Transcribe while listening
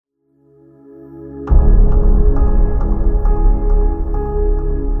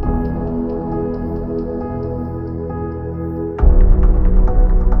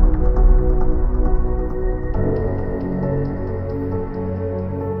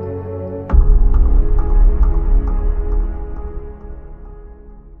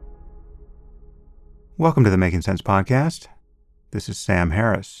Welcome to the Making Sense podcast. This is Sam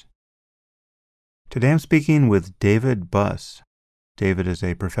Harris. Today I'm speaking with David Buss. David is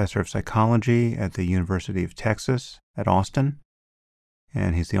a professor of psychology at the University of Texas at Austin,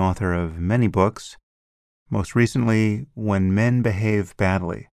 and he's the author of many books, most recently, When Men Behave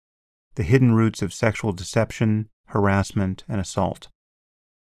Badly: The Hidden Roots of Sexual Deception, Harassment, and Assault.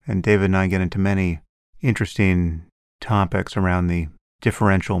 And David and I get into many interesting topics around the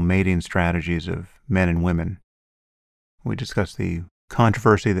differential mating strategies of men and women. We discuss the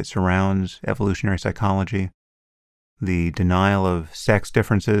controversy that surrounds evolutionary psychology, the denial of sex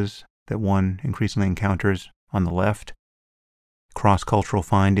differences that one increasingly encounters on the left, cross-cultural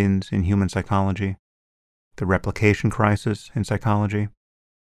findings in human psychology, the replication crisis in psychology,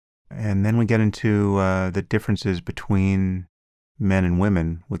 and then we get into the differences between men and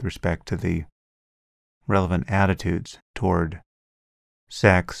women with respect to the relevant attitudes toward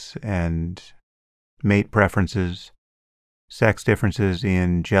sex and mate preferences, sex differences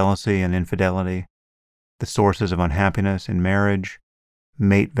in jealousy and infidelity, the sources of unhappiness in marriage,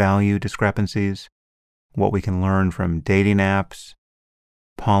 mate value discrepancies, what we can learn from dating apps,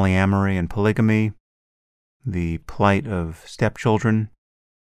 polyamory and polygamy, the plight of stepchildren,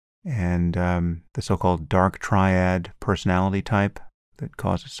 and the so-called dark triad personality type that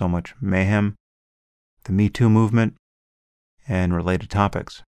causes so much mayhem, the Me Too movement, and related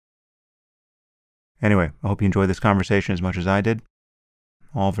topics. Anyway, I hope you enjoyed this conversation as much as I did.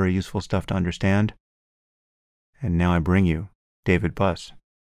 All very useful stuff to understand. And now I bring you David Buss.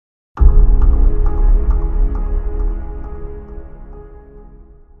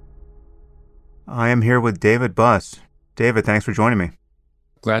 I am here with David Buss. David, thanks for joining me.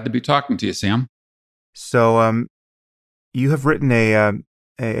 Glad to be talking to you, Sam. So, you have written a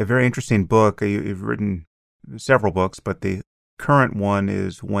very interesting book. You've written several books, but the current one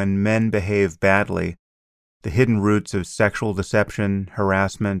is When Men Behave Badly: The Hidden Roots of Sexual Deception,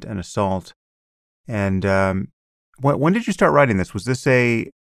 Harassment, and Assault. And when did you start writing this? Was this a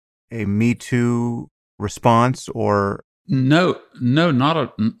Me Too response, or? No, not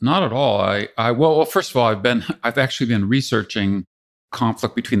at all. Well, first of all, I've actually been researching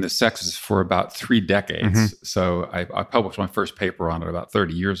conflict between the sexes for about 3 decades. Mm-hmm. So I published my first paper on it about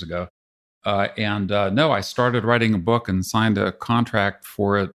 30 years ago. No, I started writing a book and signed a contract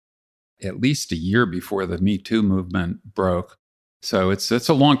for it at least a year before the Me Too movement broke. So it's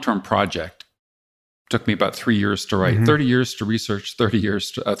a long-term project. It took me about 3 years to write, 30 years to research, 3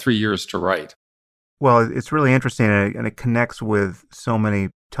 years to write. Well, it's really interesting, and it connects with so many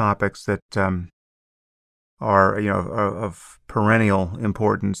topics that are of perennial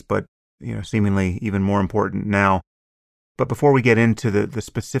importance, but seemingly even more important now. But before we get into the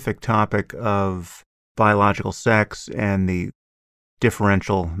specific topic of biological sex and the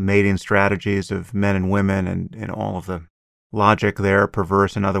differential mating strategies of men and women and all of the logic there,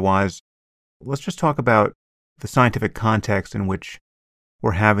 perverse and otherwise, let's just talk about the scientific context in which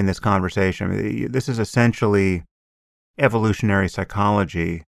we're having this conversation. I mean, this is essentially evolutionary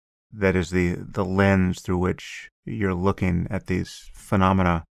psychology that is the lens through which you're looking at these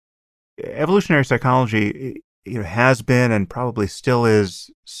phenomena. Evolutionary psychology has been and probably still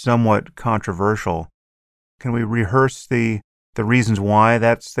is somewhat controversial. Can we rehearse the reasons why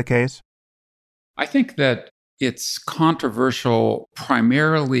that's the case? I think that it's controversial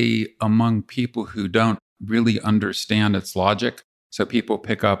primarily among people who don't really understand its logic. So people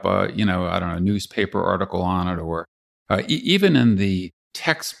pick up a newspaper article on it, or even in the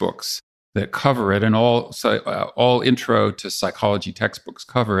textbooks that cover it, and all intro to psychology textbooks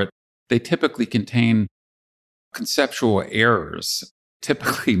cover it, they typically contain conceptual errors,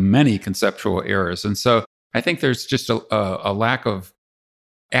 typically many conceptual errors. And so I think there's just a lack of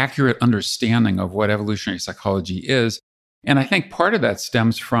accurate understanding of what evolutionary psychology is. And I think part of that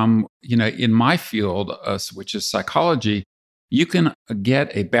stems from, in my field, which is psychology, you can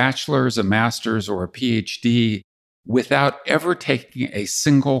get a bachelor's, a master's, or a PhD without ever taking a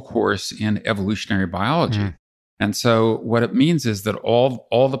single course in evolutionary biology. Mm. And so what it means is that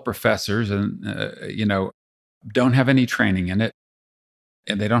all the professors don't have any training in it,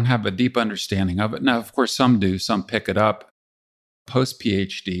 and they don't have a deep understanding of it. Now, of course, some do. Some pick it up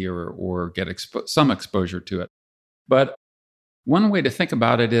post-PhD or get some exposure to it. But one way to think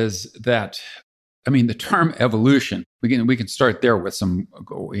about it is that, the term evolution, we can start there with some,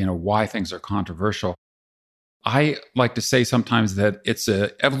 why things are controversial. I like to say sometimes that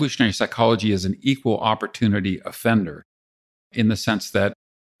evolutionary psychology is an equal opportunity offender, in the sense that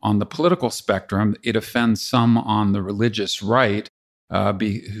on the political spectrum, it offends some on the religious right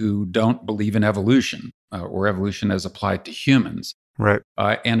who don't believe in evolution or evolution as applied to humans. Right.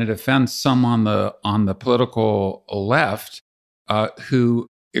 And it offends some on the political left who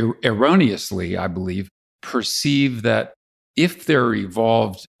erroneously, I believe, perceive that if there are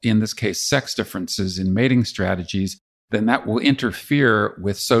evolved, in this case, sex differences in mating strategies, then that will interfere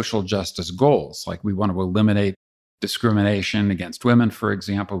with social justice goals. Like we want to eliminate discrimination against women, for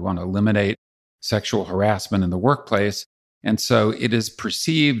example. We want to eliminate sexual harassment in the workplace. And so it is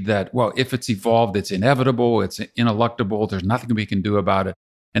perceived that, well, if it's evolved, it's inevitable, it's ineluctable, there's nothing we can do about it.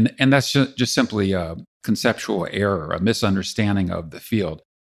 And that's just simply a conceptual error, a misunderstanding of the field.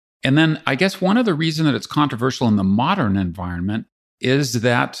 And then I guess one other reason that it's controversial in the modern environment is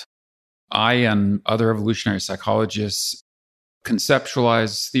that I and other evolutionary psychologists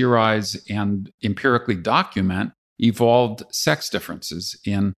conceptualize, theorize, and empirically document evolved sex differences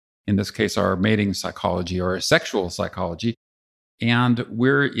in this case, our mating psychology or our sexual psychology. And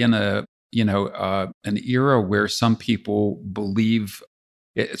we're in an era where some people believe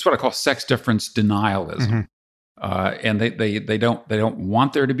it's what I call sex difference denialism. And they don't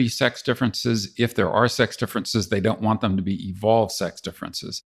want there to be sex differences. If there are sex differences, they don't want them to be evolved sex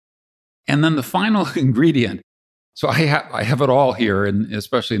differences. And then the final ingredient, so I have it all here, and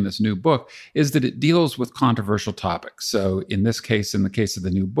especially in this new book, is that it deals with controversial topics. So in this case, in the case of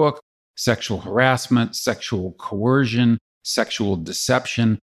the new book, sexual harassment, sexual coercion, sexual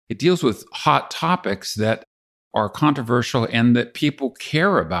deception, it deals with hot topics that are controversial and that people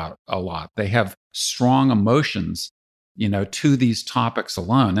care about a lot. They have strong emotions, to these topics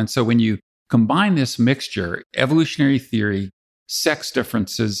alone. And so when you combine this mixture, evolutionary theory, sex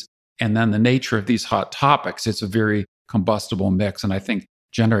differences, and then the nature of these hot topics, it's a very combustible mix, and I think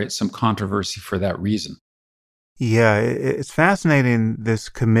generates some controversy for that reason. Yeah, it's fascinating, this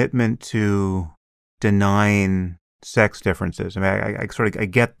commitment to denying sex differences. I mean, I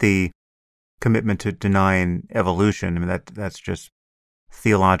get the commitment to denying evolution. I mean, that's just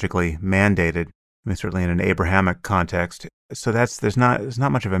theologically mandated. I mean, certainly in an Abrahamic context. So there's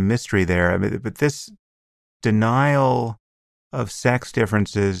not much of a mystery there. I mean, but this denial of sex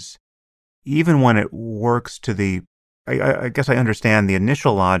differences, even when it works to I guess I understand the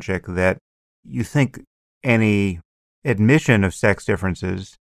initial logic that you think any admission of sex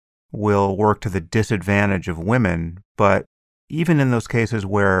differences will work to the disadvantage of women, but even in those cases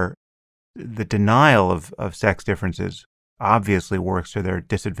where the denial of sex differences obviously works to their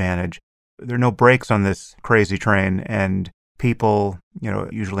disadvantage, there are no brakes on this crazy train, and people,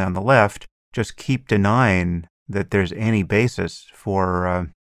 usually on the left, just keep denying that there's any basis for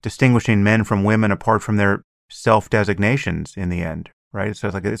distinguishing men from women apart from their self-designations in the end, right? So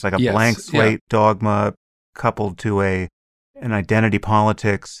it's like a Yes, blank slate dogma coupled to an identity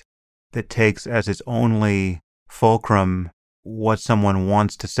politics that takes as its only fulcrum what someone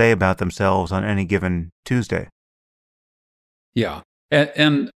wants to say about themselves on any given Tuesday. Yeah.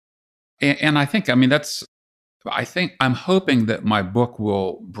 And I think, I'm hoping that my book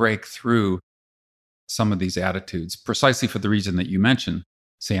will break through some of these attitudes precisely for the reason that you mentioned,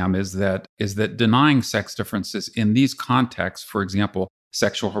 Sam, is that denying sex differences in these contexts, for example,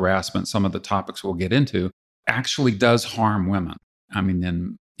 sexual harassment, some of the topics we'll get into, actually does harm women. I mean,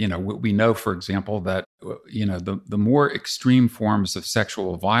 then, we know, for example, that, the more extreme forms of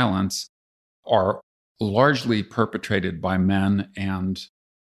sexual violence are largely perpetrated by men, and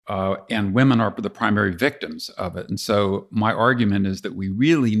women are the primary victims of it. And so my argument is that we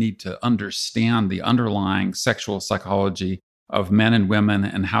really need to understand the underlying sexual psychology of men and women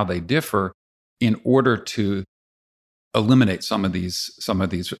and how they differ in order to eliminate some of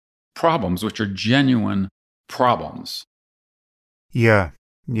these problems, which are genuine problems. Yeah.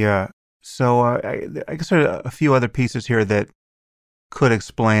 So I guess there are a few other pieces here that could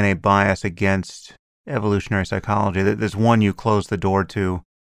explain a bias against evolutionary psychology. There's one you close the door to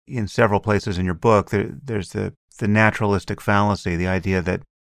in several places in your book. There's the naturalistic fallacy, the idea that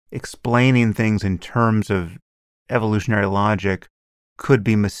explaining things in terms of evolutionary logic could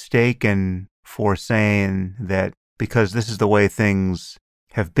be mistaken for saying that because this is the way things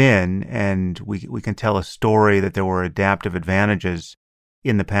have been, and we can tell a story that there were adaptive advantages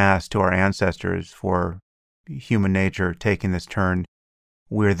in the past to our ancestors for human nature taking this turn,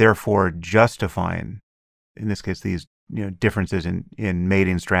 we're therefore justifying, in this case, these differences in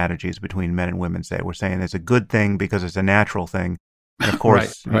mating strategies between men and women. Say we're saying it's a good thing because it's a natural thing, and of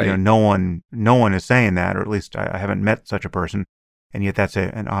course, right. No one is saying that, or at least I haven't met such a person, and yet that's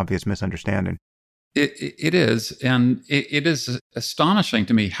an obvious misunderstanding. It is, and it is astonishing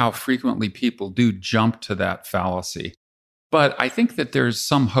to me how frequently people do jump to that fallacy. But I think that there's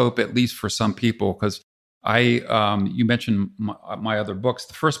some hope, at least for some people, because you mentioned my other books.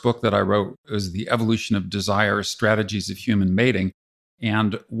 The first book that I wrote was The Evolution of Desire: Strategies of Human Mating.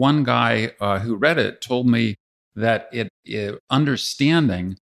 And one guy who read it told me that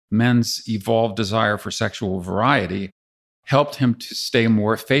understanding men's evolved desire for sexual variety helped him to stay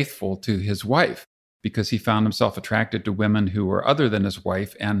more faithful to his wife because he found himself attracted to women who were other than his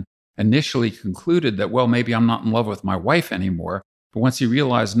wife and initially concluded that, well, maybe I'm not in love with my wife anymore. But once he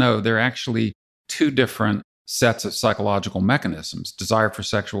realized, no, they're actually two different sets of psychological mechanisms, desire for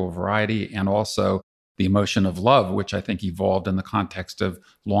sexual variety and also the emotion of love, which I think evolved in the context of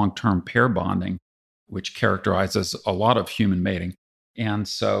long-term pair bonding, which characterizes a lot of human mating. And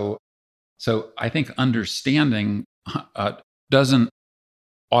so I think understanding doesn't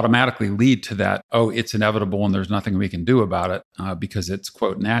automatically lead to that, oh, it's inevitable and there's nothing we can do about it because it's,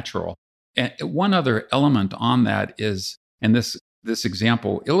 quote, natural. And one other element on that is, and this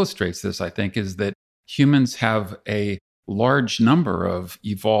example illustrates this, I think, is that humans have a large number of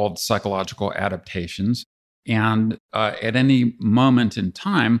evolved psychological adaptations. And at any moment in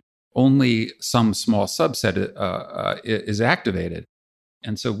time, only some small subset is activated.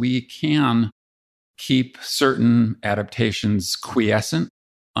 And so we can keep certain adaptations quiescent,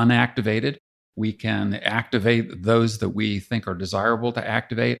 unactivated. We can activate those that we think are desirable to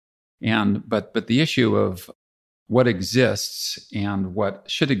activate. But the issue of what exists and what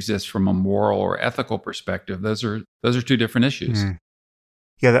should exist from a moral or ethical perspective, those are two different issues. Mm.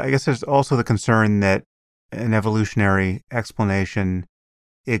 Yeah, I guess there's also the concern that an evolutionary explanation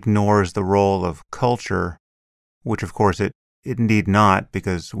ignores the role of culture, which of course it need not,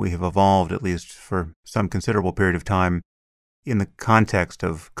 because we have evolved, at least for some considerable period of time, in the context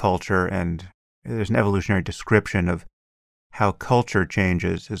of culture, and there's an evolutionary description of how culture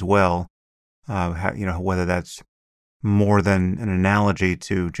changes as well. Whether that's more than an analogy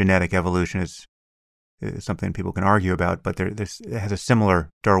to genetic evolution is something people can argue about, but it has a similar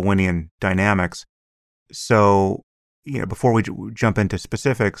Darwinian dynamics. So, before we jump into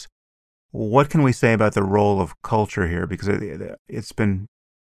specifics, what can we say about the role of culture here? Because it's been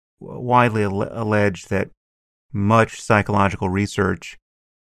widely alleged that much psychological research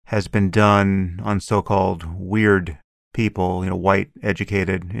has been done on so-called weird people, white,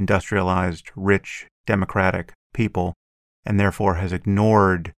 educated, industrialized, rich, democratic people, and therefore has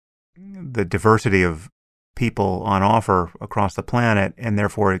ignored the diversity of people on offer across the planet, and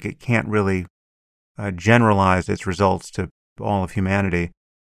therefore it can't really generalize its results to all of humanity.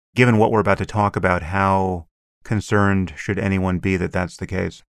 Given what we're about to talk about, how concerned should anyone be that that's the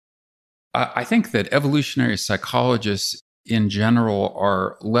case? I think that evolutionary psychologists in general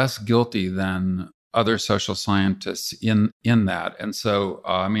are less guilty than other social scientists in that. And so,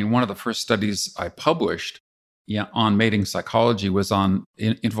 one of the first studies I published on mating psychology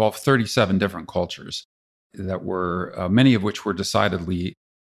involved 37 different cultures that were, many of which were decidedly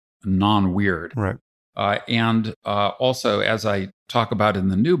non-weird. Right. And also, as I talk about in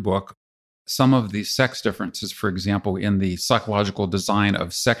the new book, some of the sex differences, for example, in the psychological design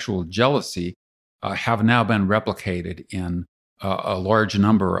of sexual jealousy, have now been replicated in a large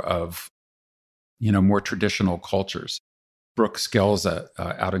number of, more traditional cultures. Brooke Skelza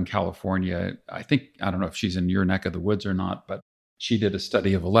out in California, I don't know if she's in your neck of the woods or not, but she did a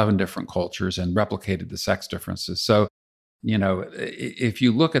study of 11 different cultures and replicated the sex differences. So, if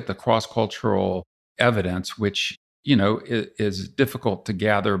you look at the cross-cultural evidence, which, is difficult to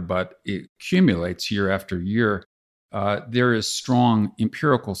gather, but it accumulates year after year, there is strong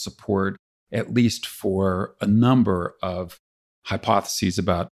empirical support, at least for a number of hypotheses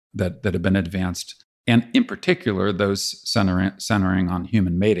about that have been advanced, and in particular, those centering on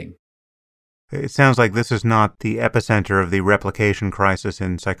human mating. It sounds like this is not the epicenter of the replication crisis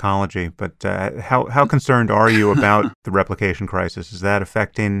in psychology, but how concerned are you about the replication crisis? Is that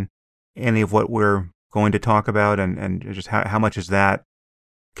affecting any of what we're going to talk about, and just how much is that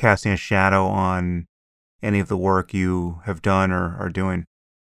casting a shadow on any of the work you have done or are doing?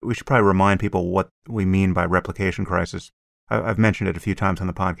 We should probably remind people what we mean by replication crisis. I've mentioned it a few times on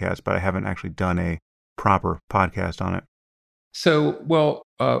the podcast, but I haven't actually done a proper podcast on it. So,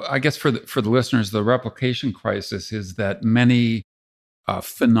 I guess for the listeners, the replication crisis is that many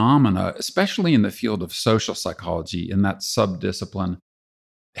phenomena, especially in the field of social psychology, in that subdiscipline,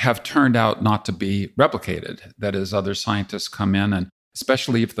 have turned out not to be replicated. That is, other scientists come in, and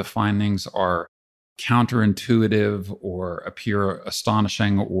especially if the findings are counterintuitive or appear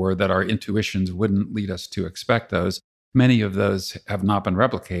astonishing, or that our intuitions wouldn't lead us to expect those, many of those have not been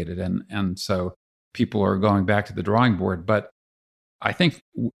replicated. And so people are going back to the drawing board. But I think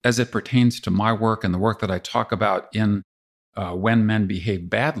as it pertains to my work and the work that I talk about in When Men Behave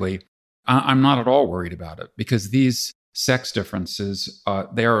Badly, I'm not at all worried about it, because these sex differences,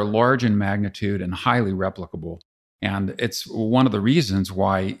 they are large in magnitude and highly replicable. And it's one of the reasons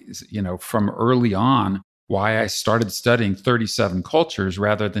why, from early on, why I started studying 37 cultures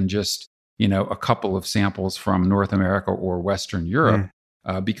rather than just, a couple of samples from North America or Western Europe,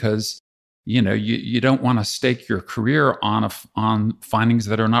 because, you don't want to stake your career on findings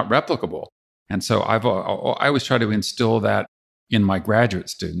that are not replicable. And so I always try to instill that in my graduate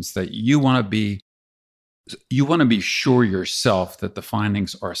students, that you want to be sure yourself that the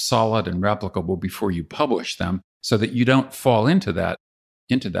findings are solid and replicable before you publish them, so that you don't fall into that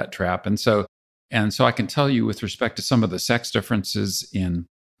trap. And so I can tell you, with respect to some of the sex differences in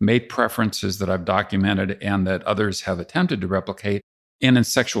mate preferences that I've documented and that others have attempted to replicate, and in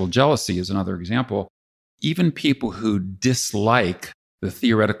sexual jealousy is another example, even people who dislike the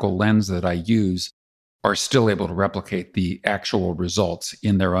theoretical lens that I use are still able to replicate the actual results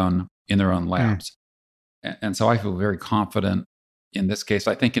in their own labs. And so I feel very confident in this case.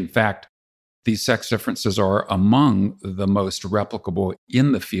 I think, in fact, these sex differences are among the most replicable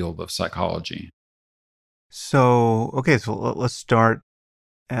in the field of psychology. So let's start.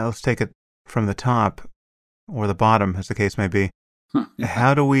 Let's take it from the top or the bottom, as the case may be. Yeah.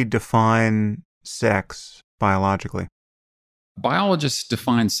 How do we define sex biologically? Biologists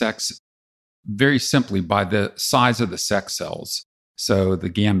define sex very simply by the size of the sex cells. So the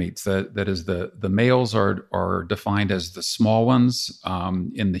gametes, that is, the males are defined as the small ones.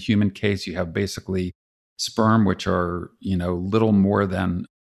 In the human case, you have basically sperm, which are little more than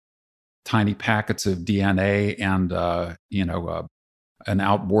tiny packets of DNA and an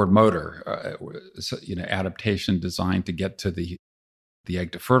outboard motor, adaptation designed to get to the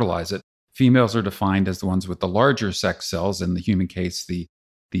egg to fertilize it. Females are defined as the ones with the larger sex cells. In the human case, the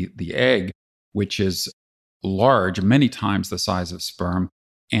egg, which is large, many times the size of sperm,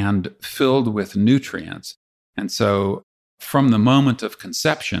 and filled with nutrients. And so from the moment of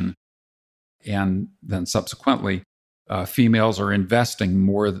conception, and then subsequently, females are investing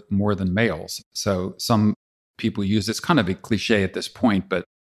more than males. So some people use, it's kind of a cliche at this point, but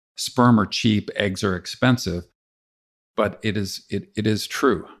sperm are cheap, eggs are expensive. But it is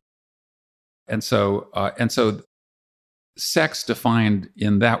true. And so sex defined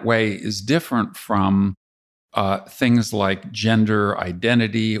in that way is different from things like gender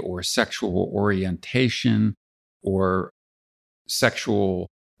identity or sexual orientation or sexual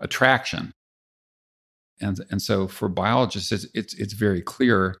attraction. And so for biologists, it's very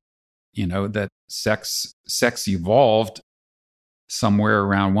clear, that sex evolved somewhere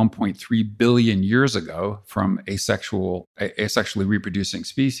around 1.3 billion years ago from asexually reproducing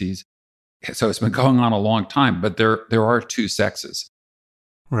species. So it's been going on a long time, but there are two sexes.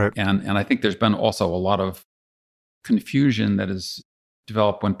 Right. And I think there's been also a lot of confusion that is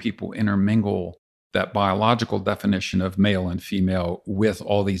developed when people intermingle that biological definition of male and female with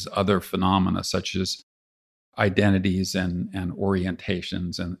all these other phenomena, such as identities and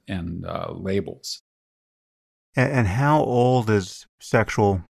orientations and labels. And how old is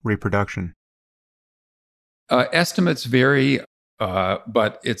sexual reproduction? Estimates vary,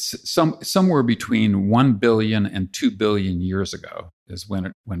 but it's somewhere between 1 billion and 2 billion years ago is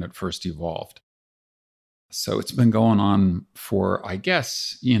when it first evolved. So it's been going on for, I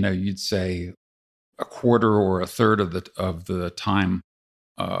guess, you'd say a quarter or a third of the time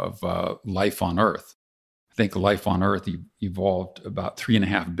of life on Earth. I think life on Earth evolved about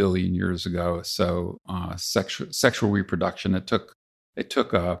 3.5 billion years ago. So sexual reproduction, it took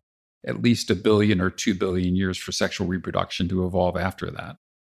at least 1 billion or 2 billion years for sexual reproduction to evolve after that.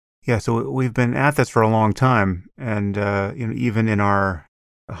 Yeah, so we've been at this for a long time, and even in our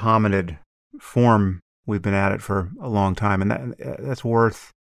hominid form, we've been at it for a long time, and that's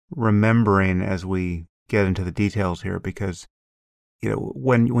worth remembering as we get into the details here, because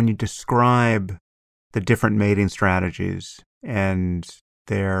when you describe the different mating strategies and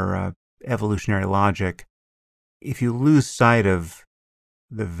their evolutionary logic, if you lose sight of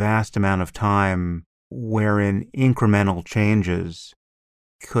the vast amount of time wherein incremental changes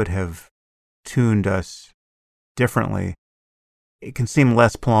could have tuned us differently, it can seem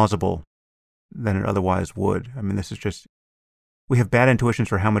less plausible than it otherwise would. I mean, this is just, we have bad intuitions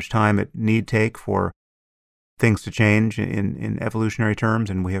for how much time it need take for things to change in evolutionary terms,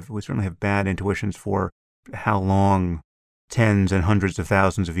 and we certainly have bad intuitions for how long tens and hundreds of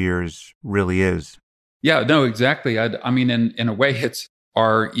thousands of years really is. Yeah, no, exactly. I mean, in a way, it's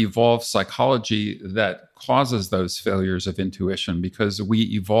our evolved psychology that causes those failures of intuition, because we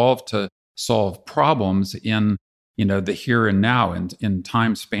evolved to solve problems in the here and now, and in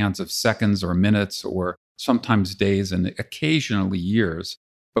time spans of seconds or minutes or sometimes days and occasionally years.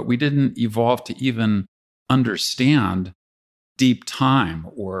 But we didn't evolve to even understand deep time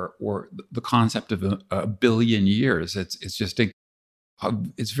or the concept of a billion years.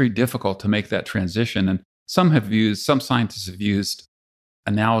 It's very difficult to make that transition. And some scientists have used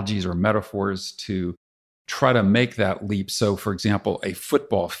analogies or metaphors to try to make that leap. So, for example, a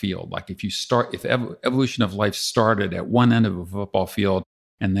football field, like if evolution of life started at one end of a football field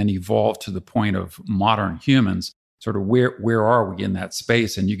and then evolved to the point of modern humans, sort of where are we in that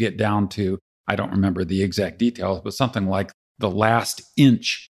space? And you get down to, I don't remember the exact details, but something like the last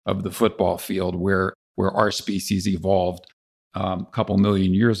inch of the football field where our species evolved a couple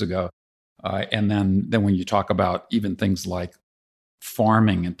million years ago. And then when you talk about even things like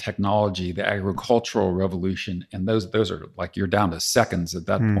farming and technology, the agricultural revolution, and those are like you're down to seconds at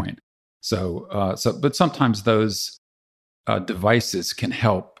that point. But sometimes those devices can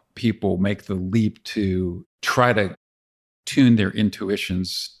help people make the leap to try to tune their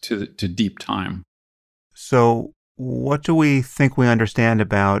intuitions to deep time. So, what do we think we understand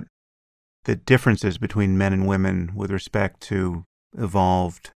about the differences between men and women with respect to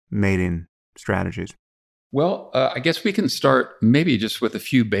evolved mating strategies? Well, I guess we can start maybe just with a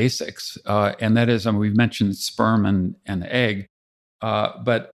few basics, and that is, we've mentioned sperm and egg,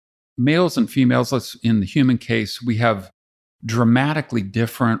 but males and females, in the human case, we have dramatically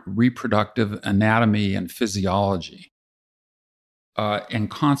different reproductive anatomy and physiology. And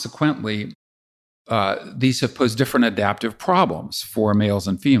consequently, these have posed different adaptive problems for males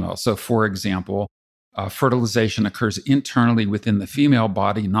and females. So, for example, fertilization occurs internally within the female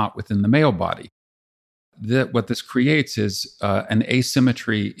body, not within the male body. What this creates is an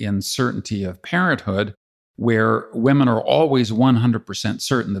asymmetry in certainty of parenthood, where women are always 100%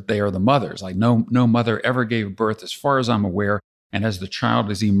 certain that they are the mothers. Like no mother ever gave birth, as far as I'm aware, and as the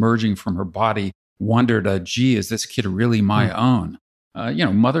child is emerging from her body, wondered, gee, is this kid really my own?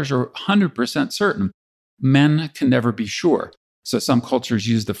 Mothers are 100% certain. Men can never be sure. So some cultures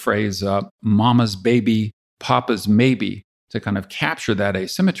use the phrase mama's baby, papa's maybe to kind of capture that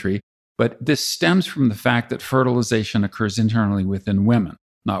asymmetry. But this stems from the fact that fertilization occurs internally within women,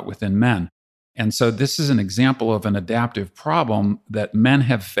 not within men. And so this is an example of an adaptive problem that men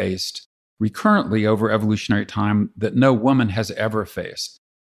have faced recurrently over evolutionary time that no woman has ever faced.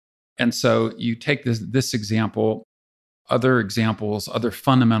 And so you take this example, other examples, other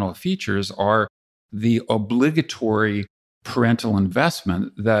fundamental features are the obligatory parental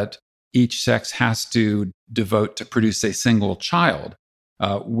investment that each sex has to devote to produce a single child.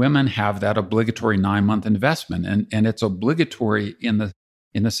 Women have that obligatory 9-month investment, and it's obligatory in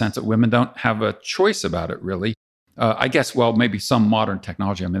the sense that women don't have a choice about it, really. I guess, well, maybe some modern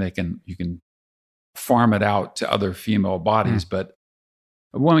technology. I mean, you can farm it out to other female bodies, but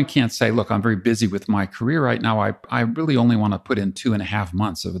a woman can't say, look, I'm very busy with my career right now. I really only want to put in 2.5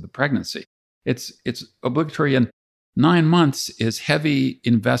 months of the pregnancy. It's obligatory, and 9 months is heavy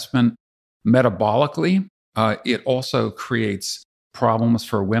investment metabolically. It also creates problems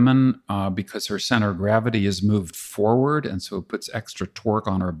for women because her center of gravity is moved forward, and so it puts extra torque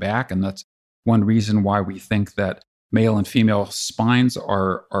on her back. And that's one reason why we think that male and female spines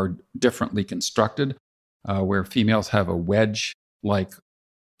are differently constructed, where females have a wedge-like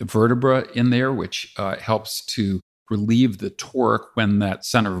vertebra in there, which helps to relieve the torque when that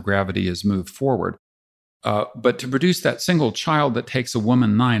center of gravity is moved forward. But to produce that single child that takes a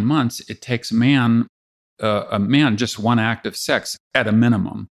woman 9 months, it takes a man just one act of sex at a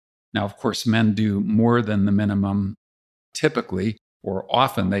minimum. Now, of course, men do more than the minimum typically, or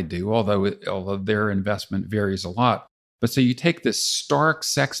often they do, although their investment varies a lot. But so you take this stark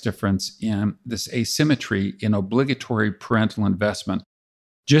sex difference in this asymmetry in obligatory parental investment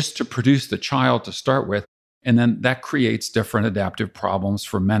just to produce the child to start with, and then that creates different adaptive problems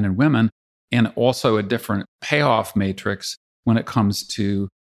for men and women, and also a different payoff matrix when it comes to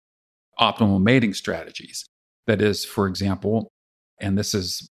optimal mating strategies. That is, for example, and this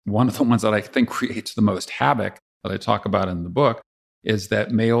is one of the ones that I think creates the most havoc that I talk about in the book, is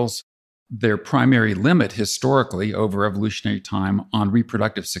that males, their primary limit historically over evolutionary time on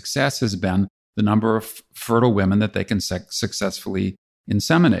reproductive success has been the number of fertile women that they can successfully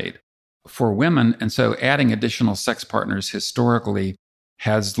inseminate for women. And so adding additional sex partners historically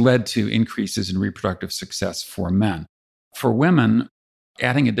has led to increases in reproductive success for men. For women,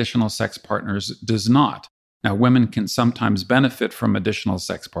 adding additional sex partners does not. Now, women can sometimes benefit from additional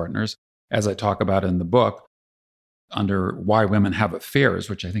sex partners, as I talk about in the book, under why women have affairs,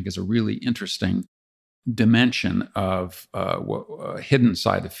 which I think is a really interesting dimension of a hidden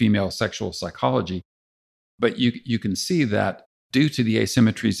side of female sexual psychology. But you can see that due to the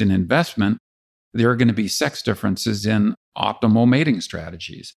asymmetries in investment, there are going to be sex differences in optimal mating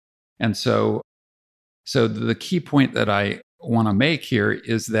strategies. And so the key point that I want to make here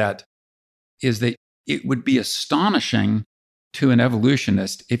is that it would be astonishing to an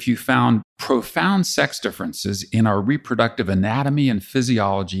evolutionist if you found profound sex differences in our reproductive anatomy and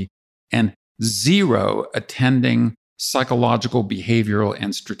physiology and zero attending psychological, behavioral,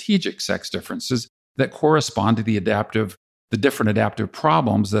 and strategic sex differences that correspond to the different adaptive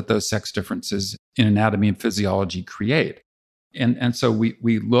problems that those sex differences in anatomy and physiology create. And so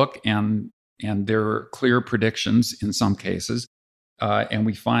we look and there are clear predictions in some cases, and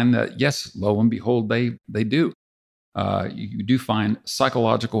we find that, yes, lo and behold, they do. You do find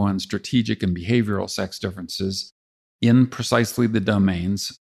psychological and strategic and behavioral sex differences in precisely the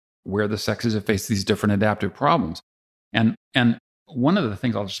domains where the sexes have faced these different adaptive problems. And one of the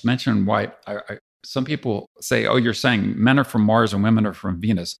things I'll just mention why some people say, oh, you're saying men are from Mars and women are from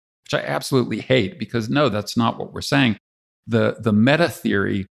Venus, which I absolutely hate, because no, that's not what we're saying. The meta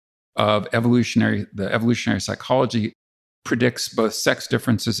theory of the evolutionary psychology predicts both sex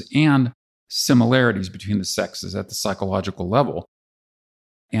differences and similarities between the sexes at the psychological level.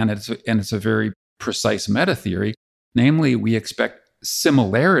 And it's a very precise meta theory. Namely, we expect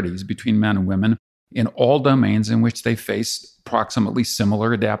similarities between men and women in all domains in which they face approximately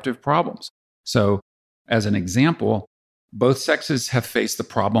similar adaptive problems. So, as an example, both sexes have faced the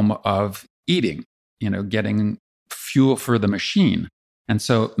problem of eating, getting fuel for the machine. And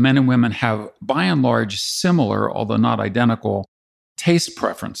so men and women have, by and large, similar, although not identical, taste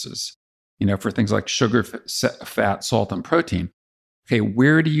preferences, for things like sugar, fat, salt, and protein. Okay,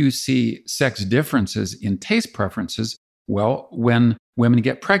 where do you see sex differences in taste preferences? Well, when women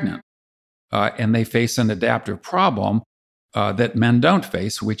get pregnant and they face an adaptive problem that men don't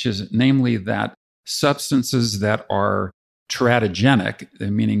face, which is namely that substances that are teratogenic,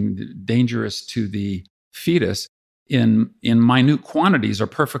 meaning dangerous to the fetus, in minute quantities are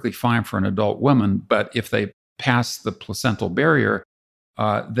perfectly fine for an adult woman, but if they pass the placental barrier,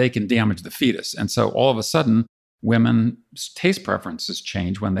 they can damage the fetus. And so all of a sudden, women's taste preferences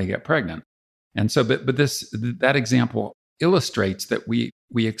change when they get pregnant. And so, but that example illustrates that we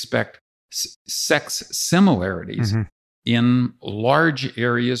expect sex similarities in large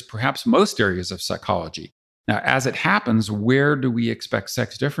areas, perhaps most areas of psychology. Now, as it happens, where do we expect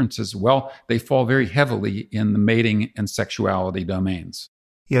sex differences? Well, they fall very heavily in the mating and sexuality domains.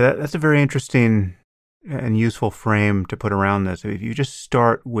 Yeah, that's a very interesting and useful frame to put around this. If you just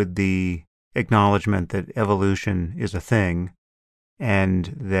start with the acknowledgement that evolution is a thing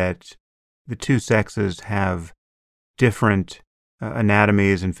and that the two sexes have different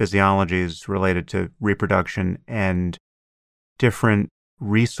anatomies and physiologies related to reproduction and different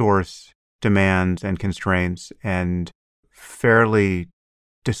resource demands and constraints and fairly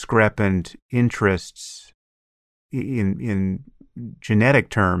discrepant interests in genetic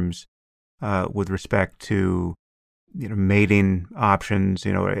terms with respect to mating options,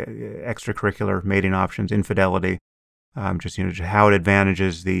 extracurricular mating options, infidelity, just how it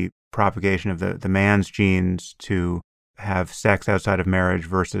advantages the propagation of the man's genes to have sex outside of marriage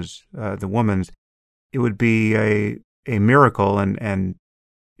versus the woman's. It would be a miracle and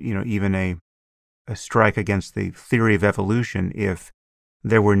even a strike against the theory of evolution if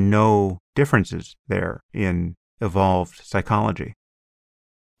there were no differences there in evolved psychology.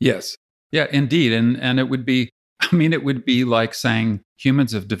 Yes. Yeah, indeed. And it would be, it would be like saying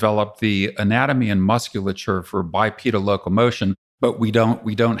humans have developed the anatomy and musculature for bipedal locomotion, but we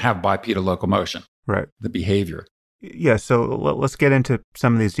don't have bipedal locomotion. Right. The behavior. Yeah, so let's get into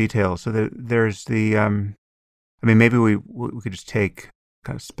some of these details. So there's the, maybe we could just take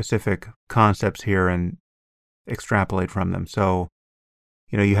kind of specific concepts here and extrapolate from them. So,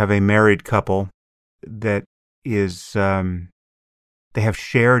 you have a married couple that is, they have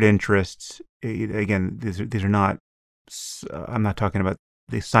shared interests. Again, these are not, I'm not talking about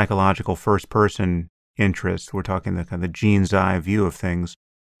the psychological first-person interests. We're talking the kind of the gene's eye view of things.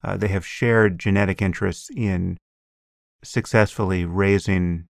 They have shared genetic interests in successfully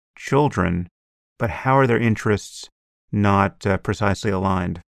raising children, but how are their interests not precisely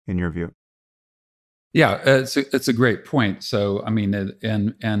aligned in your view? Yeah, it's a great point. So, and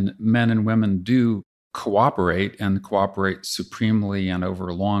men and women do cooperate supremely and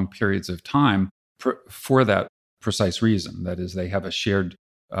over long periods of time for that precise reason. That is, they have a shared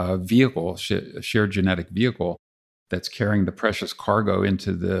vehicle, shared genetic vehicle that's carrying the precious cargo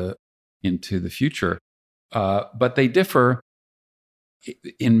into the future. But they differ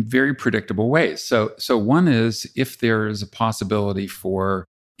in very predictable ways. So one is if there is a possibility for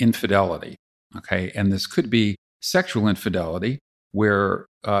infidelity, okay, and this could be sexual infidelity, where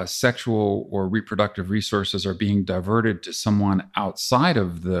sexual or reproductive resources are being diverted to someone outside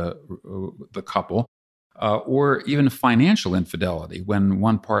of the couple, or even financial infidelity, when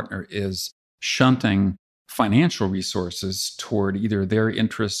one partner is shunting financial resources toward either their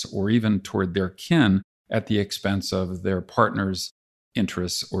interests or even toward their kin at the expense of their partner's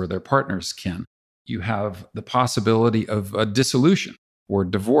interests or their partner's kin. You have the possibility of a dissolution or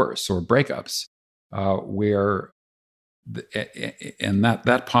divorce or breakups, and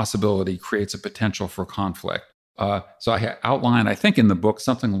that possibility creates a potential for conflict. So I outline, I think in the book,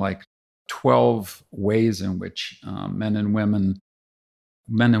 something like 12 ways in which men and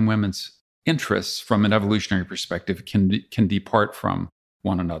women's interests from an evolutionary perspective can depart from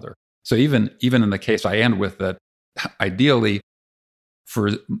one another. So even in the case I end with, that ideally,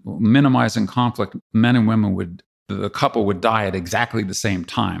 for minimizing conflict, men and women the couple would die at exactly the same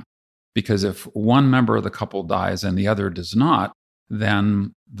time. Because if one member of the couple dies and the other does not,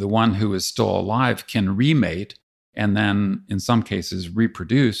 then the one who is still alive can remate and then, in some cases,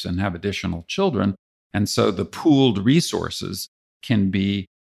 reproduce and have additional children. And so the pooled resources can be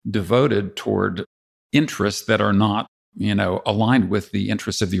devoted toward interests that are not, aligned with the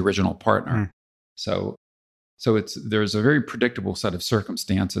interests of the original partner. So there's a very predictable set of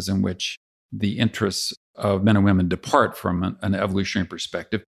circumstances in which the interests of men and women depart from an evolutionary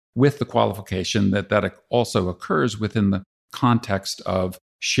perspective, with the qualification that also occurs within the context of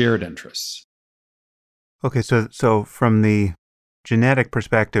shared interests. Okay, so from the genetic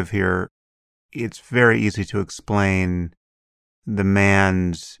perspective here, it's very easy to explain the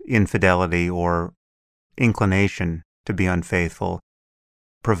man's infidelity or inclination to be unfaithful,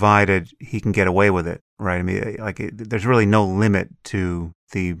 provided he can get away with it, right? I mean, there's really no limit to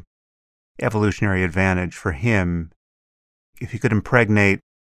the evolutionary advantage for him. If he could impregnate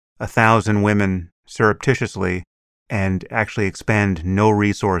 1,000 women surreptitiously and actually expend no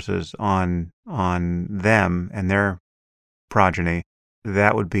resources on them and their progeny,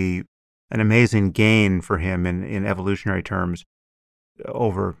 that would be an amazing gain for him in evolutionary terms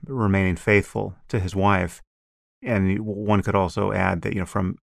over remaining faithful to his wife. And one could also add that,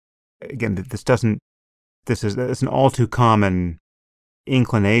 this is an all too common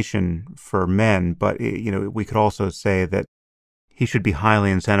inclination for men, but we could also say that he should be highly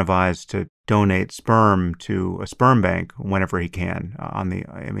incentivized to donate sperm to a sperm bank whenever he can.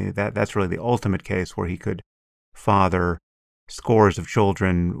 That's really the ultimate case where he could father scores of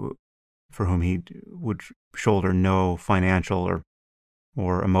children for whom he would shoulder no financial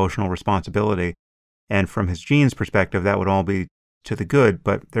or emotional responsibility. And from his genes perspective, that would all be to the good,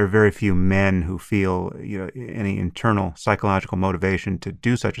 but there are very few men who feel any internal psychological motivation to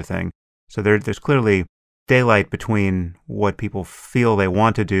do such a thing. So there's clearly daylight between what people feel they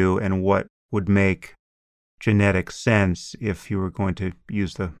want to do and what would make genetic sense if you were going to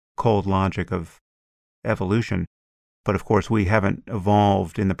use the cold logic of evolution. But of course, we haven't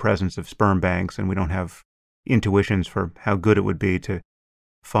evolved in the presence of sperm banks, and we don't have intuitions for how good it would be to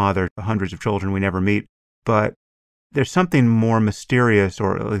father hundreds of children we never meet. But there's something more mysterious,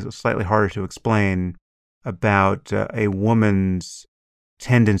 or at least slightly harder to explain, about a woman's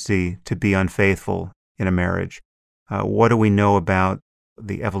tendency to be unfaithful in a marriage. What do we know about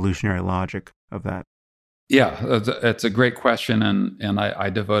the evolutionary logic of that? Yeah, it's a great question, and I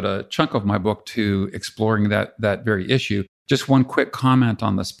devote a chunk of my book to exploring that very issue. Just one quick comment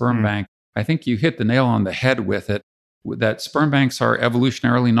on the sperm bank. I think you hit the nail on the head with it, that sperm banks are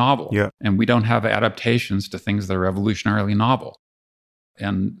evolutionarily novel, and we don't have adaptations to things that are evolutionarily novel.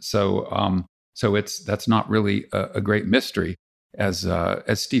 And so that's not really a great mystery. As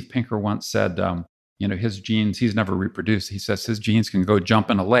Steve Pinker once said, his genes, he's never reproduced. He says his genes can go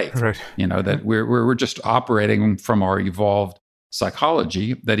jump in a lake. Right. That we're just operating from our evolved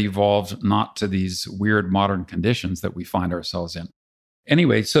psychology that evolved not to these weird modern conditions that we find ourselves in.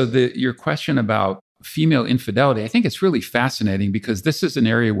 Anyway, so your question about female infidelity, I think it's really fascinating, because this is an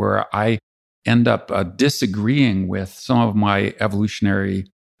area where I end up disagreeing with some of my evolutionary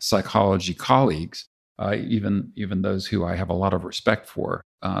psychology colleagues, even those who I have a lot of respect for,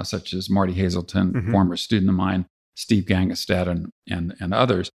 such as Marty Hazelton, former student of mine, Steve Gangestad, and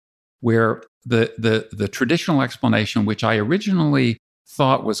others, where the traditional explanation, which I originally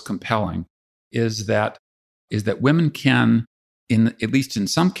thought was compelling, is that women can, at least in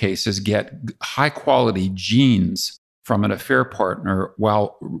some cases, get high quality genes from an affair partner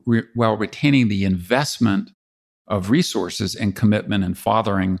while retaining the investment of resources and commitment and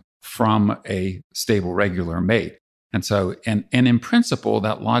fathering from a stable, regular mate. And so, and in principle,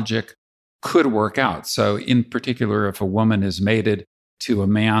 that logic could work out. So in particular, if a woman is mated to a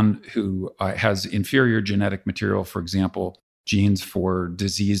man who has inferior genetic material, for example, genes for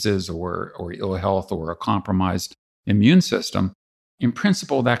diseases or ill health or a compromised immune system, in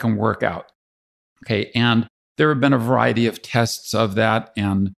principle, that can work out. Okay, and there have been a variety of tests of that,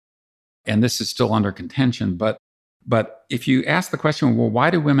 and this is still under contention. But if you ask the question, well, why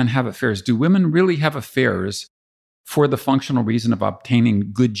do women have affairs? Do women really have affairs for the functional reason of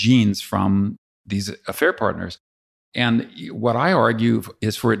obtaining good genes from these affair partners? And what I argue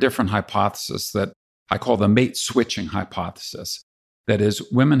is for a different hypothesis that I call the mate switching hypothesis. That is,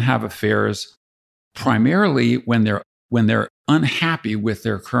 women have affairs primarily when they're unhappy with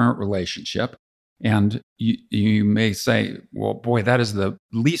their current relationship. And you may say, well, boy, that is the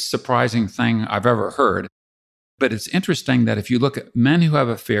least surprising thing I've ever heard. But it's interesting that if you look at men who have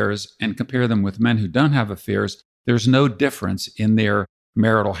affairs and compare them with men who don't have affairs, there's no difference in their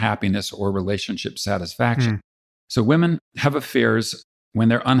marital happiness or relationship satisfaction. So women have affairs when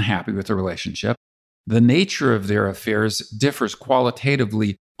they're unhappy with the relationship. The nature of their affairs differs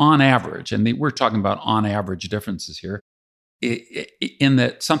qualitatively on average, and we're talking about on average differences here, in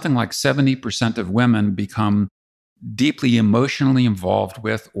that something like 70% of women become deeply emotionally involved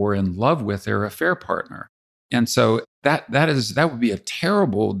with or in love with their affair partner. And so that would be a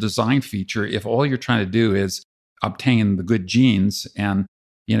terrible design feature if all you're trying to do is obtain the good genes, and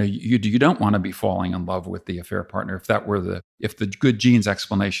you don't want to be falling in love with the affair partner if the good genes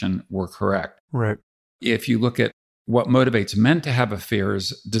explanation were correct. Right. If you look at what motivates men to have affairs,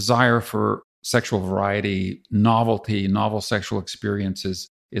 desire for sexual variety, novelty, novel sexual experiences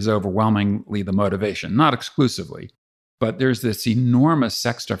is overwhelmingly the motivation, not exclusively. But there's this enormous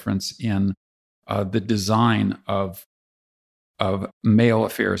sex difference in the design of male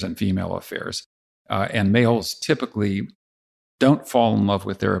affairs and female affairs. And males typically don't fall in love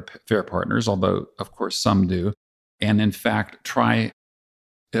with their affair partners, although, of course, some do. And in fact,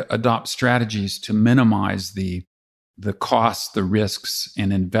 adopt strategies to minimize the costs, the risks,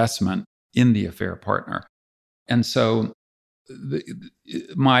 and investment in the affair partner. And so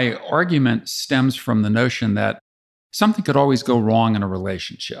my argument stems from the notion that something could always go wrong in a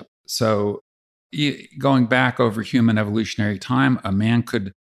relationship. So going back over human evolutionary time, a man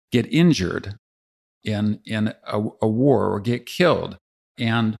could get injured in a war or get killed,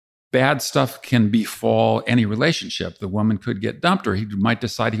 and bad stuff can befall any relationship. The woman could get dumped, or he might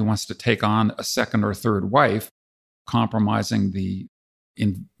decide he wants to take on a second or third wife, compromising the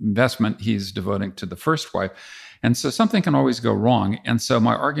investment he's devoting to the first wife. And so something can always go wrong. And so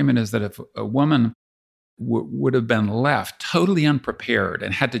my argument is that if a woman would have been left totally unprepared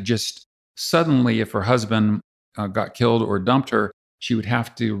and had to just suddenly, if her husband got killed or dumped her, she would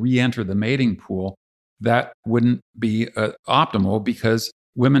have to re-enter the mating pool. That wouldn't be optimal, because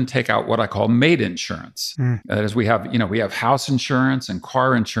women take out what I call mate insurance. That is, we have house insurance and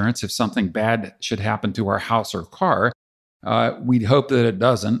car insurance. If something bad should happen to our house or car, we'd hope that it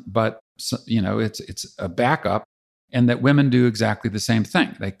doesn't, but it's a backup, and that women do exactly the same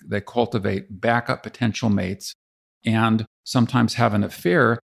thing. They cultivate backup potential mates and sometimes have an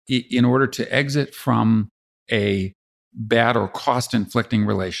affair in order to exit from a bad or cost-inflicting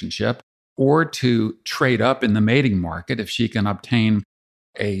relationship, or to trade up in the mating market if she can obtain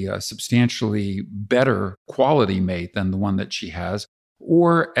a substantially better quality mate than the one that she has,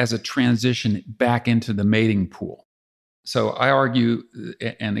 or as a transition back into the mating pool. So I argue,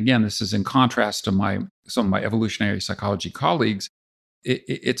 and again, this is in contrast to some of my evolutionary psychology colleagues,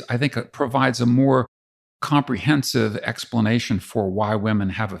 I think it provides a more comprehensive explanation for why women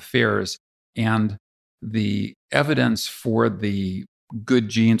have affairs, and the evidence for the good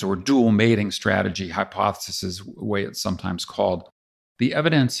genes or dual mating strategy hypothesis is the way it's sometimes called. The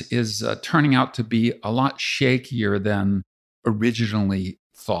evidence is turning out to be a lot shakier than originally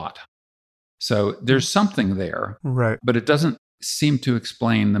thought. So there's something there, right? But it doesn't seem to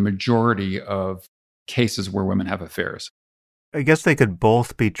explain the majority of cases where women have affairs. I guess they could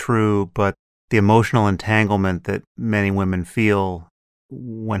both be true, but the emotional entanglement that many women feel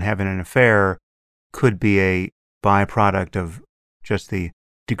when having an affair could be a byproduct of just the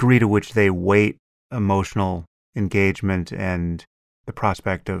degree to which they weight emotional engagement and the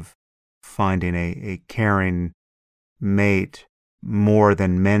prospect of finding a caring mate more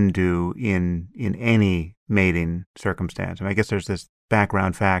than men do in any mating circumstance. And I guess there's this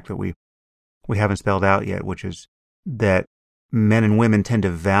background fact that we haven't spelled out yet, which is that men and women tend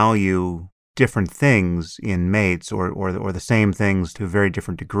to value different things in mates, or the same things to very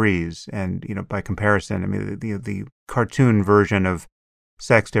different degrees. And by comparison, I mean the cartoon version of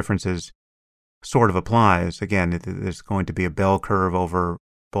sex differences sort of applies. Again, there's going to be a bell curve over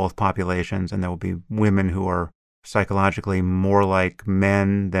both populations, and there will be women who are psychologically more like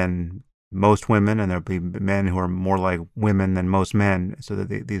men than most women, and there'll be men who are more like women than most men, so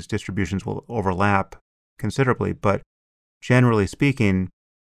that these distributions will overlap considerably. But generally speaking,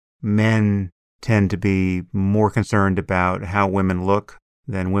 men tend to be more concerned about how women look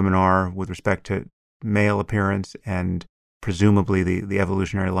than women are with respect to male appearance, and presumably the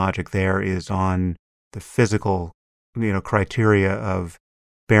evolutionary logic there is on the physical, criteria of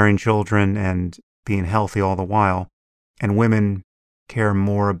bearing children and being healthy all the while. And women care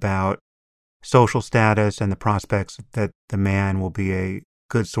more about social status and the prospects that the man will be a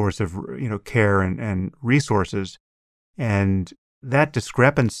good source of, care and resources. And that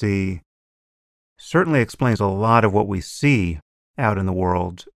discrepancy certainly explains a lot of what we see out in the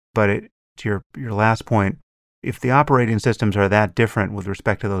world. But to your last point, if the operating systems are that different with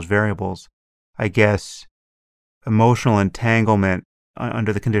respect to those variables, I guess emotional entanglement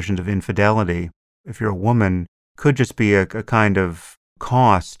under the conditions of infidelity, if you're a woman, could just be a kind of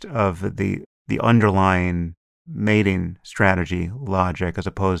cost of the underlying mating strategy logic, as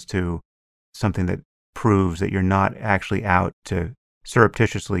opposed to something that proves that you're not actually out to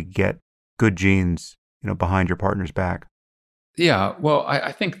surreptitiously get good genes, behind your partner's back. Yeah, well,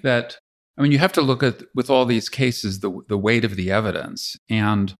 I think that, you have to look at, with all these cases, the weight of the evidence.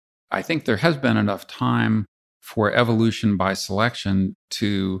 And I think there has been enough time for evolution by selection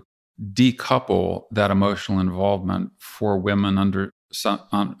to decouple that emotional involvement for women under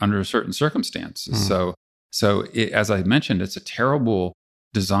certain circumstances. So as I mentioned, it's a terrible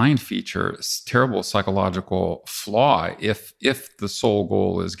design feature, it's a terrible psychological flaw if the sole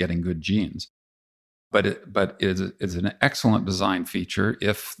goal is getting good genes. But it is an excellent design feature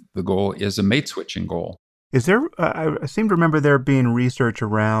if the goal is a mate switching goal. Is there? I seem to remember there being research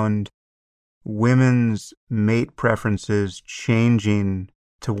around women's mate preferences changing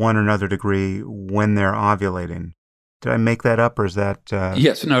to one or another degree when they're ovulating. Did I make that up, or is that?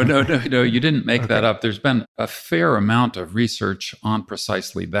 Yes, no, you didn't make that up. There's been a fair amount of research on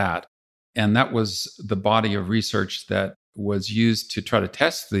precisely that, and that was the body of research that was used to try to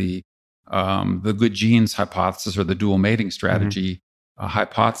test the good genes hypothesis, or the dual mating strategy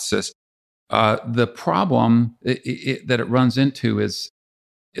hypothesis. The problem that it runs into is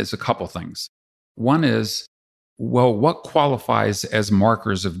a couple things. One is, well, what qualifies as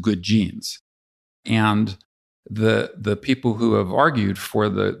markers of good genes? And the people who have argued for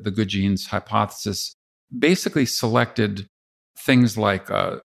the good genes hypothesis basically selected things like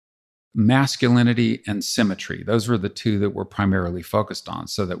masculinity and symmetry. Those were the two that were primarily focused on,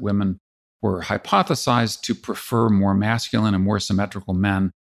 so that women were hypothesized to prefer more masculine and more symmetrical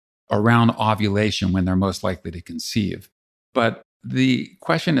men around ovulation when they're most likely to conceive. But the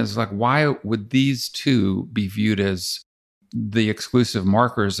question is, like, why would these two be viewed as the exclusive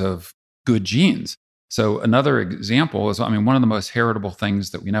markers of good genes? So another example is, one of the most heritable things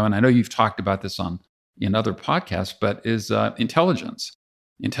that we know, and I know you've talked about this in other podcasts, but is intelligence.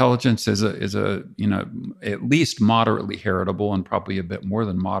 Intelligence is a at least moderately heritable, and probably a bit more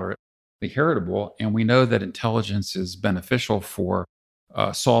than moderately heritable. And we know that intelligence is beneficial for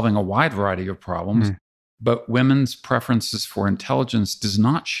solving a wide variety of problems. But women's preferences for intelligence does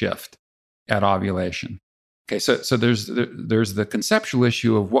not shift at ovulation. Okay, so there's the conceptual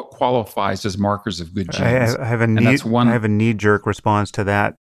issue of what qualifies as markers of good genes. I have a knee-jerk response to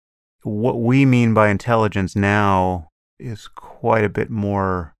that. What we mean by intelligence now is quite a bit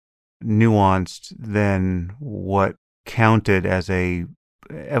more nuanced than what counted as a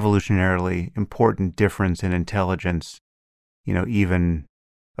evolutionarily important difference in intelligence, even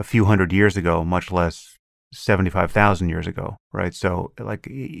a few hundred years ago, much less 75,000 years ago, right? So, like,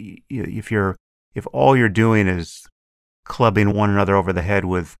 if all you're doing is clubbing one another over the head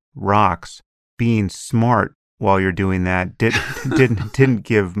with rocks, being smart while you're doing that didn't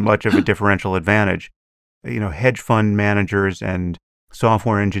give much of a differential advantage. Hedge fund managers and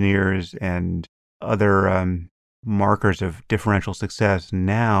software engineers and other markers of differential success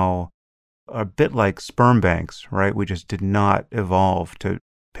now are a bit like sperm banks, right? We just did not evolve to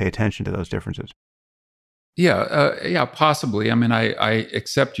pay attention to those differences. Yeah, possibly. I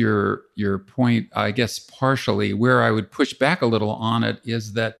accept your point, I guess, partially. Where I would push back a little on it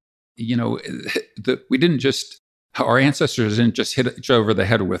is that, our ancestors didn't just hit each over the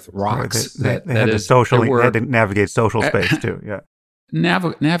head with rocks. They had to navigate social space too. Yeah.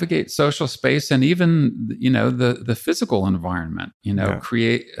 Navigate social space, and even the physical environment.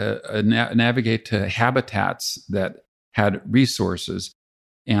 Create navigate to habitats that had resources.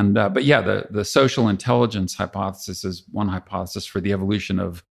 And the social intelligence hypothesis is one hypothesis for the evolution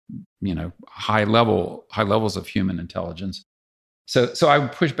of high levels of human intelligence. So I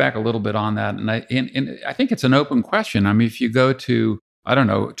would push back a little bit on that, and I think it's an open question. If you go to, I don't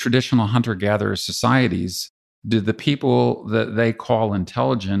know, traditional hunter-gatherer societies, do the people that they call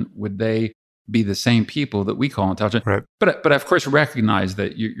intelligent, would they be the same people that we call intelligent. Right. But of course, recognize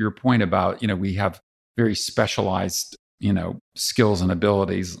that your point about, we have very specialized, skills and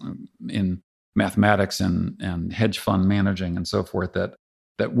abilities in mathematics and hedge fund managing and so forth that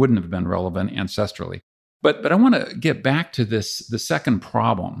wouldn't have been relevant ancestrally. But I want to get back to the second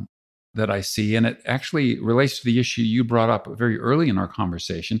problem that I see, and it actually relates to the issue you brought up very early in our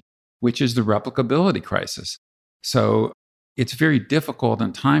conversation, which is the replicability crisis. So it's very difficult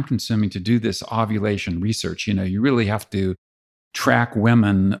and time consuming to do this ovulation research. You really have to track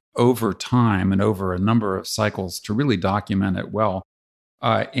women over time and over a number of cycles to really document it well.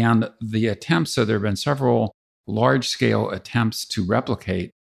 And the attempts, so there have been several large scale attempts to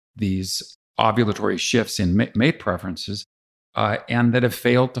replicate these ovulatory shifts in mate preferences, and that have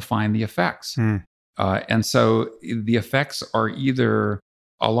failed to find the effects. And so the effects are either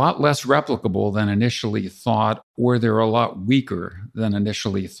a lot less replicable than initially thought, or they're a lot weaker than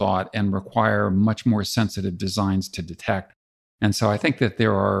initially thought and require much more sensitive designs to detect. And so I think that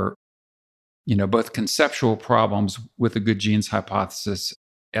there are, both conceptual problems with the good genes hypothesis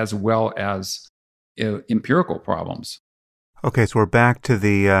as well as empirical problems. Okay, so we're back to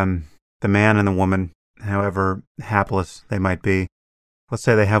the man and the woman, however hapless they might be. Let's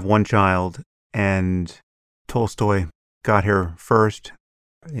say they have one child, and Tolstoy got here first.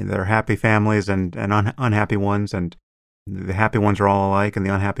 There are happy families and unhappy ones, and the happy ones are all alike, and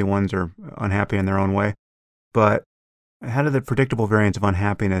the unhappy ones are unhappy in their own way. But how do the predictable variants of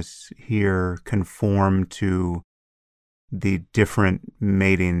unhappiness here conform to the different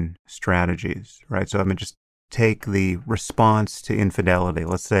mating strategies, right? So just take the response to infidelity.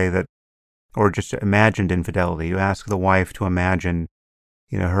 Let's say that, or just imagined infidelity. You ask the wife to imagine,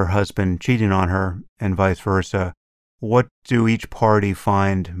 her husband cheating on her and vice versa. What do each party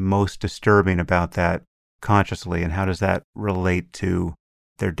find most disturbing about that consciously, and how does that relate to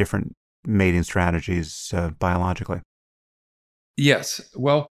their different mating strategies biologically? Yes.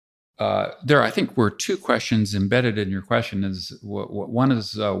 Well, there, I think, were two questions embedded in your question. One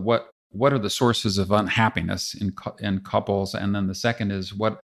is what are the sources of unhappiness in couples, and then the second is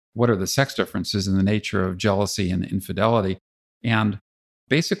what are the sex differences in the nature of jealousy and infidelity? And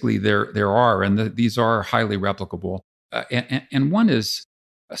basically, there are, and these are highly replicable. And one is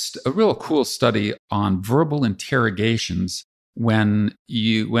a real cool study on verbal interrogations when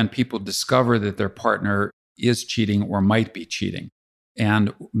people discover that their partner is cheating or might be cheating.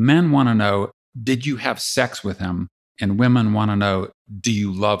 And men want to know, did you have sex with him? And women want to know, do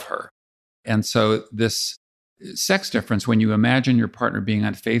you love her? And so this sex difference, when you imagine your partner being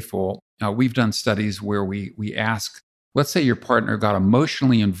unfaithful, we've done studies where we ask, let's say your partner got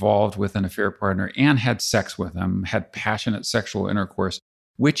emotionally involved with an affair partner and had sex with them, had passionate sexual intercourse,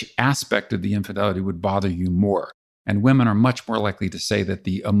 which aspect of the infidelity would bother you more? And women are much more likely to say that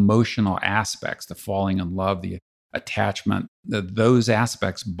the emotional aspects, the falling in love, the attachment, those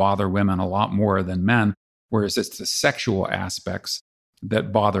aspects bother women a lot more than men, whereas it's the sexual aspects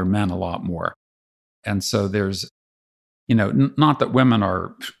that bother men a lot more. And so there's, not that women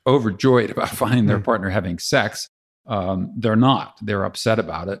are overjoyed about finding their partner having sex. They're not. They're upset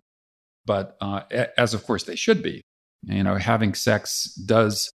about it. But as of course they should be. Having sex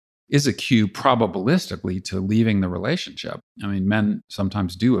is a cue probabilistically to leaving the relationship. I mean, men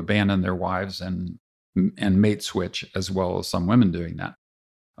sometimes do abandon their wives and mate switch, as well as some women doing that.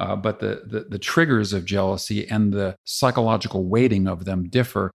 But the triggers of jealousy and the psychological weighting of them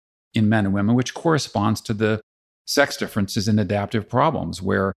differ in men and women, which corresponds to the sex differences in adaptive problems,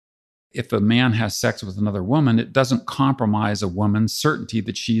 where if a man has sex with another woman, it doesn't compromise a woman's certainty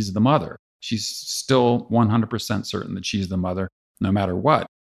that she's the mother. She's still 100% certain that she's the mother, no matter what.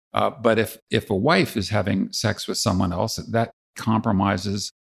 But if a wife is having sex with someone else, that compromises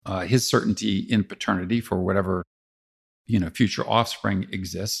his certainty in paternity for whatever future offspring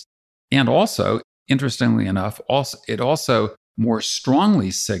exists. And also, interestingly enough, it also more strongly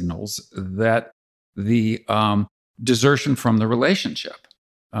signals that the desertion from the relationship,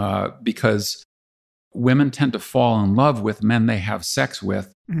 because women tend to fall in love with men they have sex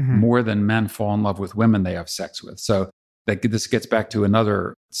with more than men fall in love with women they have sex with. So this gets back to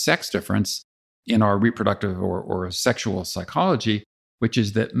another sex difference in our reproductive or sexual psychology, which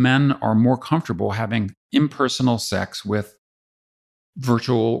is that men are more comfortable having impersonal sex with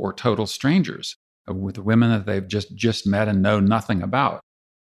virtual or total strangers, with women that they've just met and know nothing about.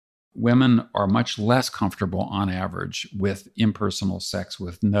 Women are much less comfortable on average with impersonal sex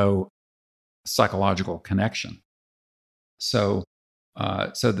with no psychological connection. So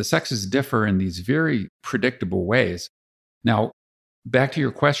the sexes differ in these very predictable ways. Now, back to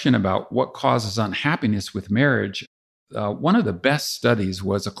your question about what causes unhappiness with marriage, one of the best studies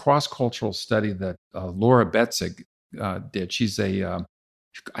was a cross-cultural study that Laura Betzig did. She's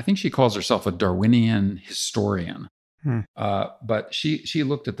I think she calls herself a Darwinian historian. But she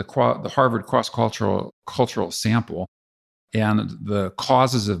looked at the Harvard cross-cultural sample and the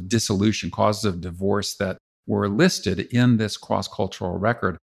causes of dissolution, causes of divorce that were listed in this cross-cultural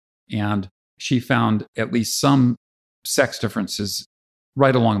record. And she found at least some sex differences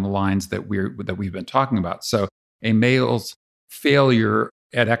right along the lines that we've been talking about. So a male's failure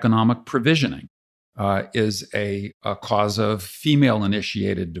at economic provisioning is a cause of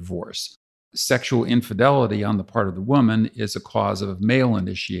female-initiated divorce. Sexual infidelity on the part of the woman is a cause of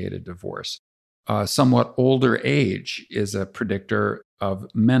male-initiated divorce. Somewhat older age is a predictor of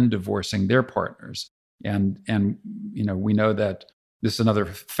men divorcing their partners. And we know that this is another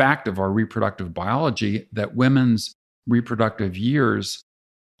fact of our reproductive biology, that women's reproductive years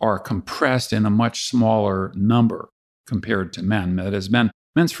are compressed in a much smaller number compared to men. That is,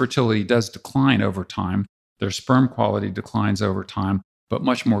 men's fertility does decline over time. Their sperm quality declines over time, but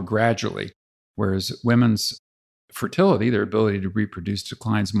much more gradually. Whereas women's fertility, their ability to reproduce,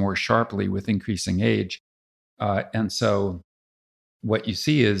 declines more sharply with increasing age. And so what you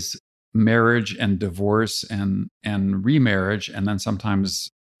see is marriage and divorce and remarriage, and then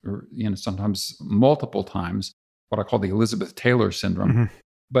sometimes multiple times, what I call the Elizabeth Taylor syndrome. Mm-hmm.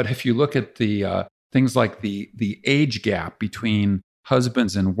 But if you look at the things like the age gap between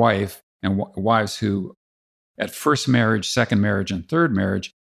husbands and wives who at first marriage, second marriage, and third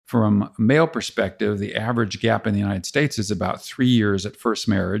marriage, from a male perspective, the average gap in the United States is about 3 years at first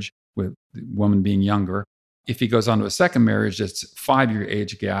marriage, with the woman being younger. If he goes on to a second marriage, it's a 5-year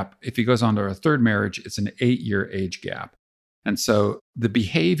age gap. If he goes on to a third marriage, it's an 8-year age gap. And so the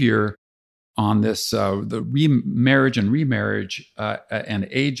behavior on this, the marriage and remarriage and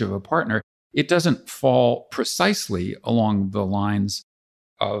age of a partner, it doesn't fall precisely along the lines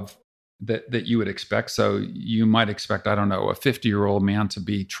of that you would expect. So you might expect, I don't know, a 50-year-old man to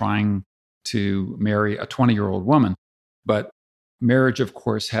be trying to marry a 20-year-old woman. But marriage, of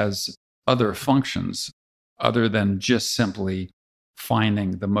course, has other functions other than just simply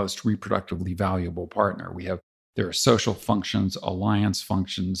finding the most reproductively valuable partner. There are social functions, alliance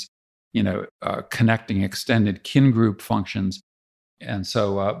functions, connecting extended kin group functions. And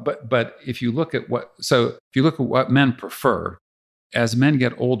so, but if you look at what men prefer, as men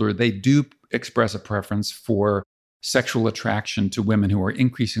get older, they do express a preference for sexual attraction to women who are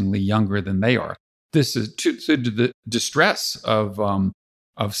increasingly younger than they are. This is to the distress of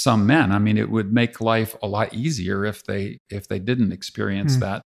some men. I mean, it would make life a lot easier if they didn't experience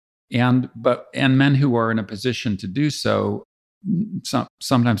that. And men who are in a position to do so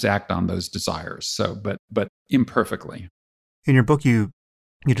sometimes act on those desires. So, but imperfectly. In your book, you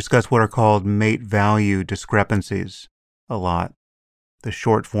discuss what are called mate value discrepancies a lot. The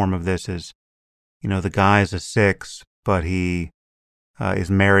short form of this is, the guy is a 6, but he is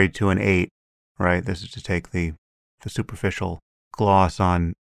married to an 8, right? This is to take the superficial gloss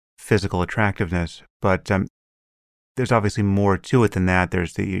on physical attractiveness. But there's obviously more to it than that.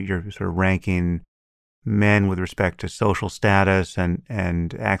 You're sort of ranking men with respect to social status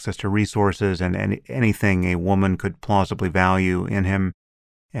and access to resources and anything a woman could plausibly value in him.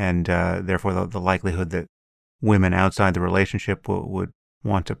 And therefore the likelihood that women outside the relationship would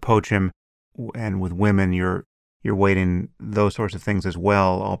want to poach him. And with women, you're weighting those sorts of things as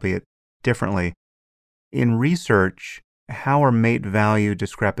well, albeit differently. In research, how are mate value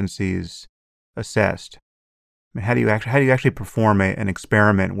discrepancies assessed? I mean, how do you actually perform an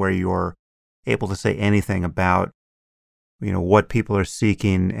experiment where you're able to say anything about what people are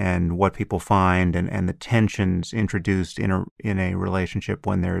seeking and what people find and the tensions introduced in a relationship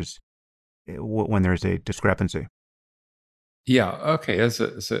when there's a discrepancy? Yeah, okay, it's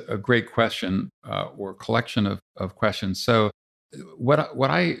a great question or collection of questions. So what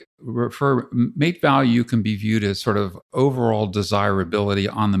I refer, mate value can be viewed as sort of overall desirability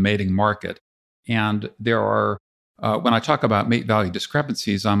on the mating market. And there are, when I talk about mate value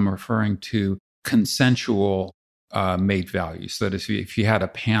discrepancies, I'm referring to consensual mate value. So that if you had a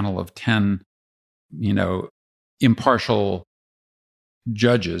panel of 10, impartial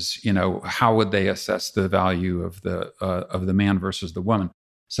judges, how would they assess the value of the man versus the woman?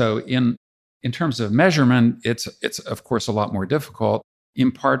 So in terms of measurement, it's of course a lot more difficult,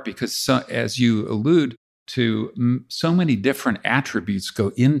 in part because as you allude to, so many different attributes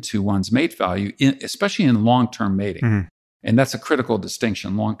go into one's mate value, especially in long-term mating. Mm-hmm. And that's a critical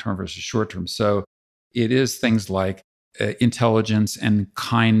distinction, long-term versus short-term. So it is things like intelligence and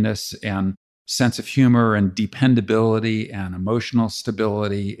kindness and sense of humor and dependability and emotional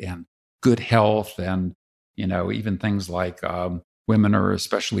stability and good health and Even things like women are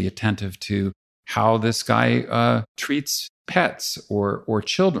especially attentive to how this guy treats pets or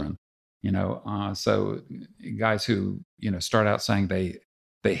children. So guys who start out saying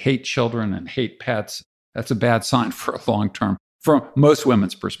they hate children and hate pets, that's a bad sign for a long term, from most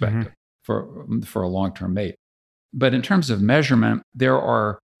women's perspective, for a long term mate. But in terms of measurement, there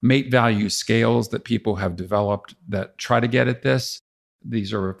are mate value scales that people have developed that try to get at this.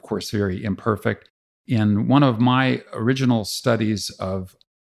 These are, of course, very imperfect. In one of my original studies of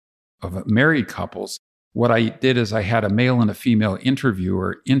married couples, what I did is I had a male and a female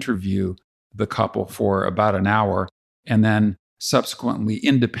interviewer interview the couple for about an hour, and then subsequently,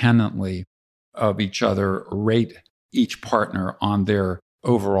 independently of each other, rate each partner on their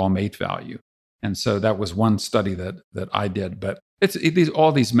overall mate value. And so that was one study that I did. But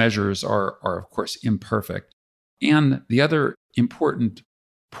all these measures are of course imperfect. And the other important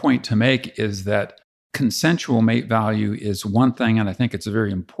point to make is that consensual mate value is one thing, and I think it's a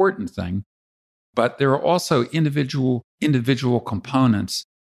very important thing. But there are also individual components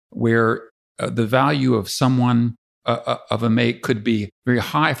where the value of someone of a mate could be very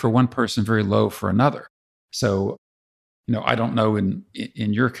high for one person, very low for another. So, I don't know in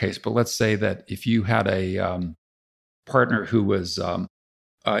your case, but let's say that if you had a partner who was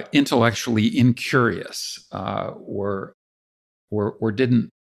intellectually incurious or didn't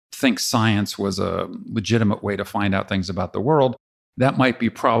think science was a legitimate way to find out things about the world, that might be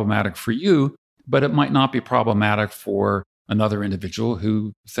problematic for you, but it might not be problematic for another individual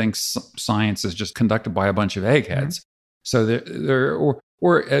who thinks science is just conducted by a bunch of eggheads. So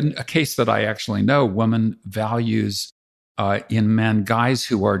in a case that I actually know, woman values in men guys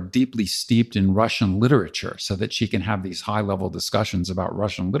who are deeply steeped in Russian literature so that she can have these high-level discussions about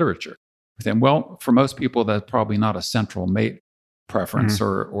Russian literature with him. Well, for most people, that's probably not a central mate preference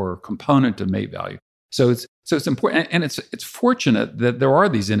or component of mate value. So it's important, and it's fortunate that there are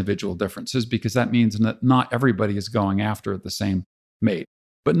these individual differences, because that means that not everybody is going after the same mate.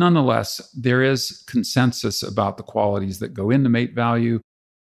 But nonetheless, there is consensus about the qualities that go into mate value.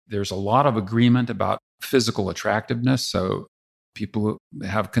 There's a lot of agreement about physical attractiveness. So people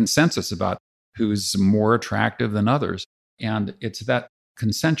have consensus about who's more attractive than others. And it's that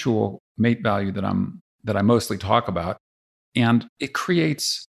consensual mate value that I mostly talk about. And it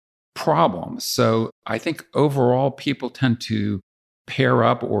creates problems. So I think overall people tend to pair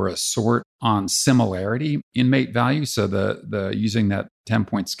up or assort on similarity in mate value. So the using that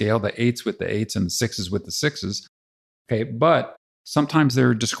 10-point scale, the 8s with the 8s and the 6s with the 6s. Okay, but sometimes there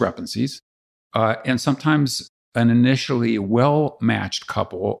are discrepancies. And sometimes an initially well-matched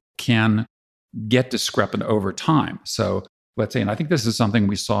couple can get discrepant over time. So let's say, and I think this is something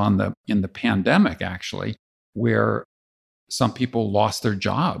we saw in the pandemic, actually, where some people lost their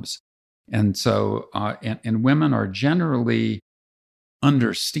jobs. And so, and women are generally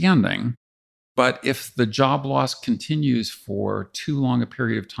understanding, but if the job loss continues for too long a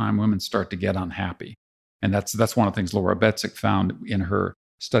period of time, women start to get unhappy. And that's one of the things Laura Betzik found in her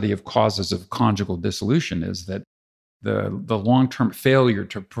study of causes of conjugal dissolution, is that the long-term failure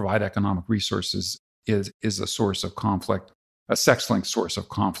to provide economic resources is a source of conflict, a sex-linked source of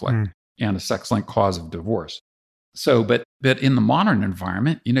conflict, and a sex-linked cause of divorce. So, but in the modern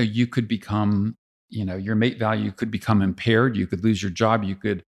environment, you could become, your mate value could become impaired. You could lose your job. You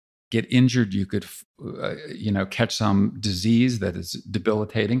could get injured. You could, catch some disease that is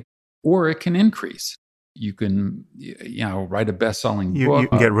debilitating, or it can increase. You can, write a best-selling book. You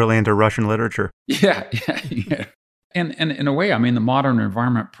can get really into Russian literature. Yeah. And in a way, the modern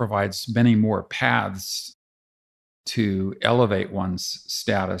environment provides many more paths to elevate one's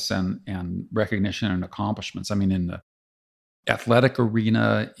status and recognition and accomplishments. In the athletic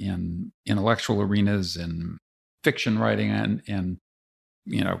arena, in intellectual arenas, in fiction writing, and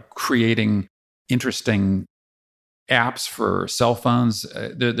creating interesting apps for cell phones.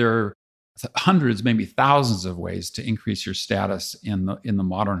 There are hundreds, maybe thousands of ways to increase your status in the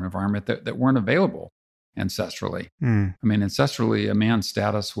modern environment that weren't available ancestrally. Ancestrally, a man's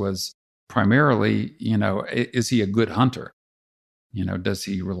status was primarily, is he a good hunter? Does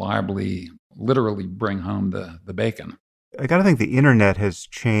he reliably, literally bring home the bacon? I got to think the internet has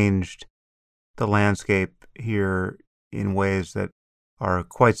changed the landscape here in ways that are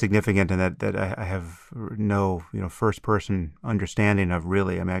quite significant, and that I have no first person understanding of,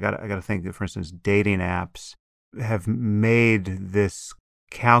 really. I got to think that, for instance, dating apps have made this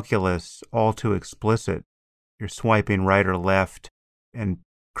calculus all too explicit. You're swiping right or left and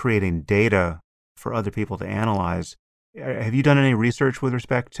creating data for other people to analyze. Have you done any research with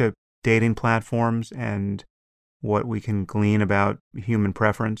respect to dating platforms and what we can glean about human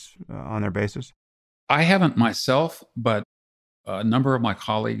preference on their basis? I haven't myself, but a number of my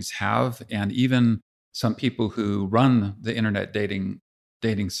colleagues have, and even some people who run the internet dating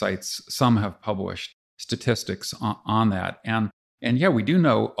sites, some have published statistics on that. And yeah, we do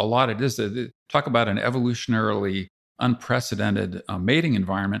know a lot. It is talk about an evolutionarily unprecedented mating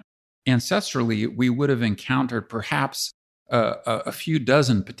environment. Ancestrally, we would have encountered perhaps a few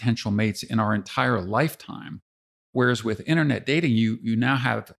dozen potential mates in our entire lifetime. Whereas with internet dating, you now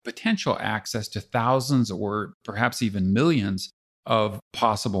have potential access to thousands or perhaps even millions of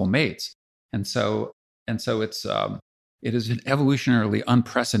possible mates. And so it is an evolutionarily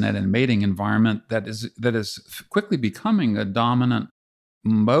unprecedented mating environment that is quickly becoming a dominant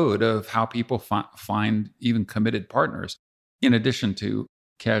mode of how people find even committed partners, in addition to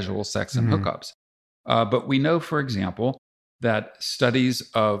casual sex and hookups. But we know, for example, that studies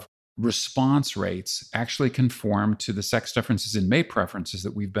of response rates actually conform to the sex differences in mate preferences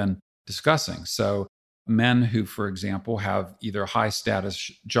that we've been discussing. So men who, for example, have either high status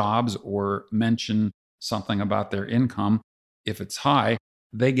jobs or mention something about their income, if it's high,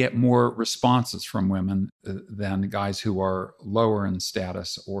 they get more responses from women than guys who are lower in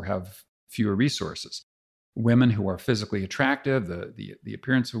status or have fewer resources. Women who are physically attractive, the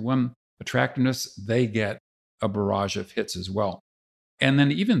appearance of women, attractiveness, they get a barrage of hits as well. And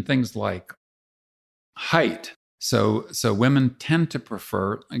then even things like height. So women tend to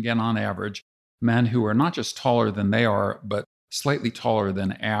prefer, again, on average, men who are not just taller than they are, but slightly taller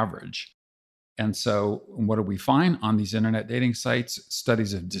than average. And so what do we find on these internet dating sites?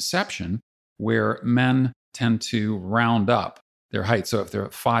 Studies of deception, where men tend to round up their height. So if they're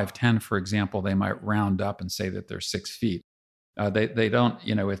 5'10", for example, they might round up and say that they're 6 feet. They don't,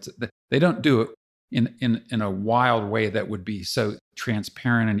 they don't do it in a wild way that would be so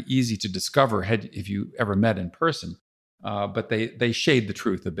transparent and easy to discover if you ever met in person. But they shade the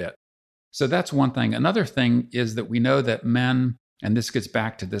truth a bit. So that's one thing. Another thing is that we know that men, and this gets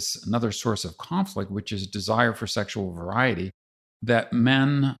back to this another source of conflict, which is desire for sexual variety, that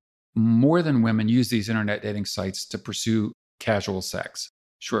men more than women use these internet dating sites to pursue casual sex,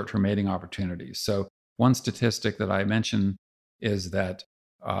 short-term mating opportunities. So one statistic that I mentioned is that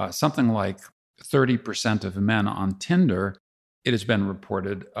something like 30% of men on Tinder, it has been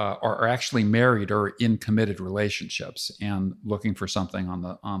reported, are actually married or in committed relationships and looking for something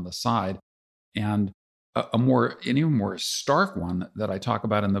on the side. And an even more stark one that I talk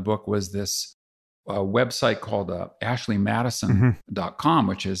about in the book was this website called ashleymadison.com,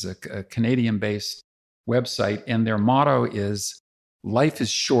 which is a Canadian-based website, and their motto is "Life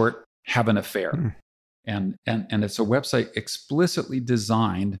is short, have an affair." And it's a website explicitly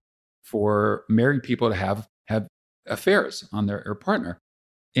designed for married people to have affairs on their partner.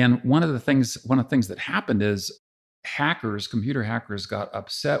 And one of the things that happened is computer hackers got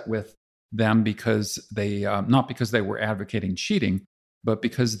upset with them because they not because they were advocating cheating, but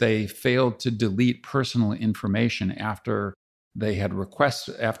because they failed to delete personal information after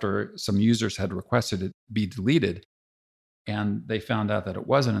some users had requested it be deleted, and they found out that it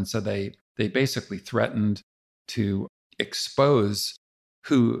wasn't, and so they basically threatened to expose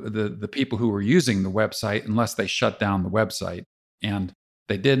who the people who were using the website unless they shut down the website. And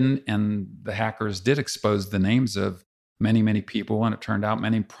they didn't, and the hackers did expose the names of many people, and it turned out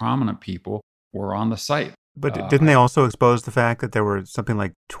many prominent people were on the site. But didn't they also expose the fact that there were something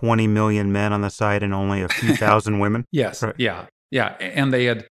like 20 million men on the site and only a few thousand women? Yes, right. Yeah. And they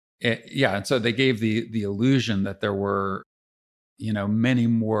had, and so they gave the illusion that there were, many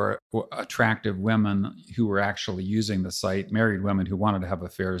more attractive women who were actually using the site, married women who wanted to have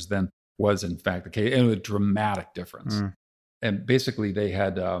affairs, than was in fact the case. And it was a dramatic difference. And basically they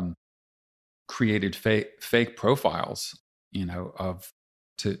had created fake profiles,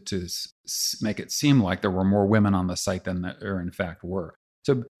 to make it seem like there were more women on the site than there in fact were.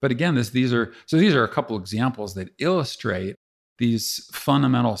 So, but again, these are a couple examples that illustrate these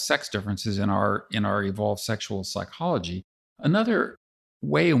fundamental sex differences in our evolved sexual psychology. Another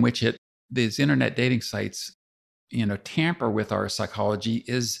way in which these internet dating sites, tamper with our psychology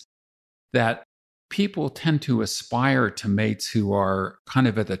is that people tend to aspire to mates who are kind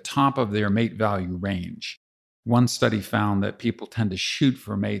of at the top of their mate value range. One study found that people tend to shoot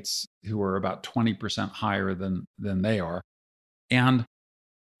for mates who are about 20% higher than they are. And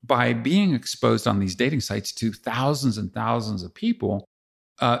by being exposed on these dating sites to thousands and thousands of people,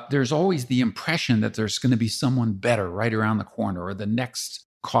 there's always the impression that there's going to be someone better right around the corner, or the next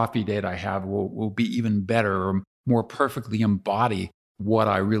coffee date I have will be even better or more perfectly embody what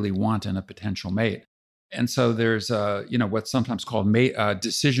I really want in a potential mate. And so there's what's sometimes called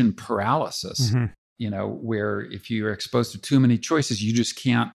decision paralysis. Where if you're exposed to too many choices, you just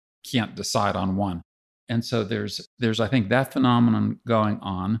can't decide on one. And so there's I think that phenomenon going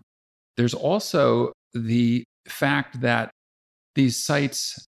on. There's also the fact that these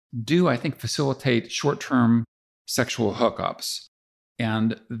sites do, I think, facilitate short-term sexual hookups.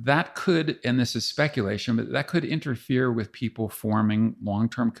 And that could, and this is speculation, but that could interfere with people forming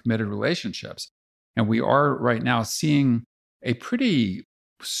long-term committed relationships. And we are right now seeing a pretty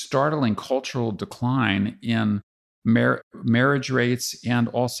startling cultural decline in marriage rates and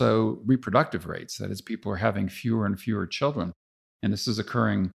also reproductive rates. That is, people are having fewer and fewer children. And this is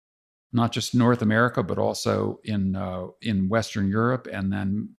occurring not just North America, but also in Western Europe and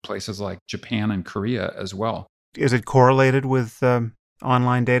then places like Japan and Korea as well. Is it correlated with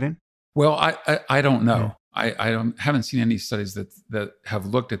online dating? Well, I don't know. Haven't seen any studies that have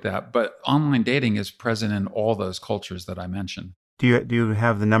looked at that, but online dating is present in all those cultures that I mentioned. Do you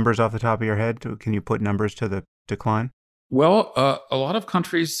have the numbers off the top of your head? Can you put numbers to the decline? Well, a lot of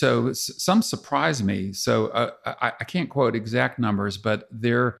countries, so some surprise me. So I can't quote exact numbers, but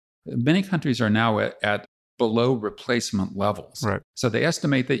many countries are now at below replacement levels. Right. So they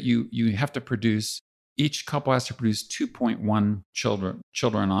estimate that you have to produce, each couple has to produce 2.1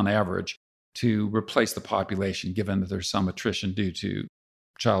 children on average to replace the population, given that there's some attrition due to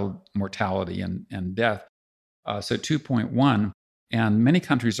child mortality and death. So 2.1, and many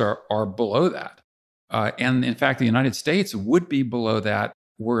countries are below that. And in fact, the United States would be below that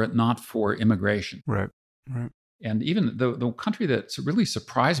were it not for immigration. Right. And even the country that really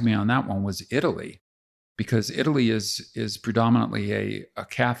surprised me on that one was Italy, because Italy is predominantly a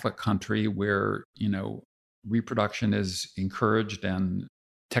Catholic country where, reproduction is encouraged and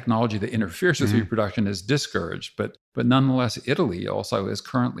technology that interferes with reproduction is discouraged. But nonetheless, Italy also is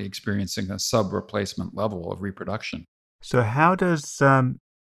currently experiencing a sub-replacement level of reproduction. So how does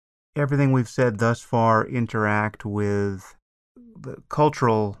everything we've said thus far interact with the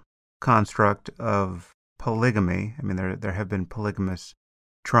cultural construct of polygamy? I mean, there have been polygamous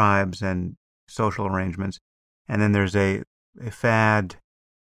tribes and social arrangements, and then there's a fad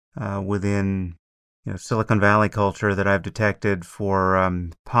within Silicon Valley culture that I've detected for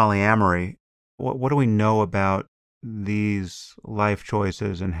polyamory. What do we know about these life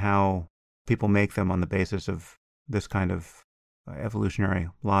choices and how people make them on the basis of this kind of evolutionary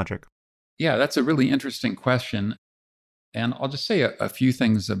logic? Yeah, that's a really interesting question, and I'll just say a few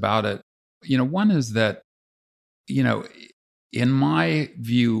things about it. One is that in my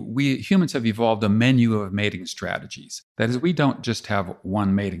view, we humans have evolved a menu of mating strategies. That is, we don't just have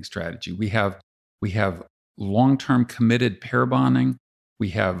one mating strategy. We have long-term committed pair bonding. We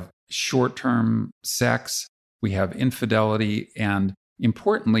have short-term sex. We have infidelity. And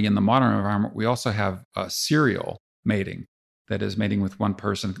importantly, in the modern environment, we also have serial mating. That is, mating with one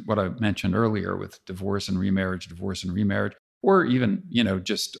person, what I mentioned earlier with divorce and remarriage, or even,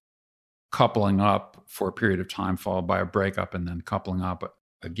 just coupling up for a period of time followed by a breakup and then coupling up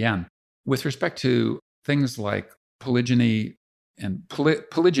again. With respect to things like polygyny, and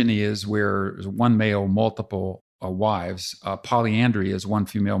polygyny is where there's one male, multiple wives. Polyandry is one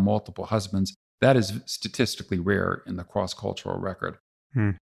female, multiple husbands. That is statistically rare in the cross-cultural record.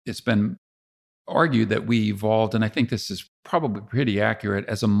 It's been argued that we evolved, and I think this is probably pretty accurate,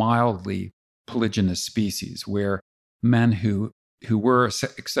 as a mildly polygynous species, where men who were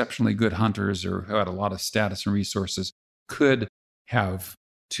exceptionally good hunters or who had a lot of status and resources could have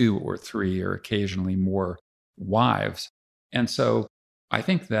 2 or 3 or occasionally more wives. And so I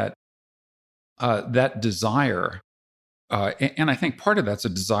think that that desire, and I think part of that's a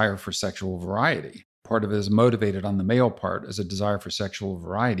desire for sexual variety. Part of it is motivated on the male part as a desire for sexual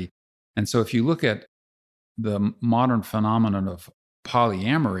variety. And so if you look at the modern phenomenon of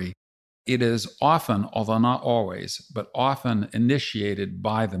polyamory, it is often, although not always, but often initiated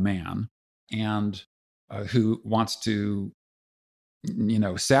by the man and who wants to,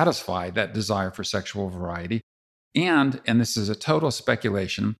 satisfy that desire for sexual variety. And this is a total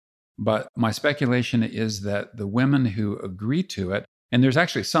speculation, but my speculation is that the women who agree to it, and there's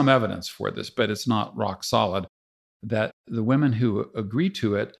actually some evidence for this, but it's not rock solid, that the women who agree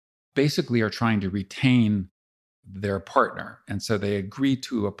to it basically are trying to retain their partner, and so they agree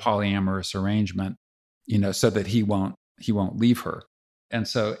to a polyamorous arrangement, so that he won't leave her, and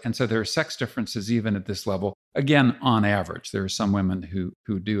so there are sex differences even at this level. Again, on average, there are some women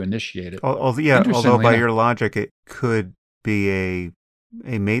who do initiate it. Although by your logic, it could be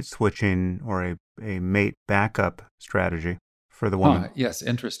a mate switching or a mate backup strategy for the woman. Yes,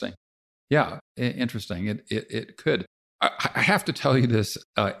 interesting. Yeah, interesting. It could. I have to tell you this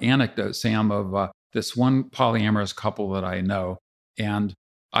anecdote, Sam, of this one polyamorous couple that I know. And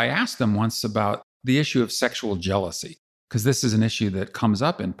I asked them once about the issue of sexual jealousy, because this is an issue that comes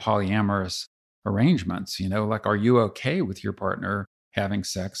up in polyamorous arrangements, like, are you okay with your partner having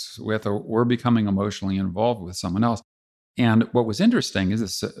sex with or becoming emotionally involved with someone else? And what was interesting is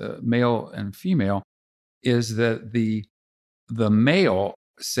this male and female is that the male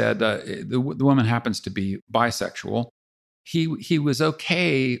said the woman happens to be bisexual. He was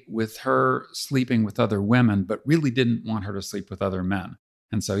okay with her sleeping with other women, but really didn't want her to sleep with other men.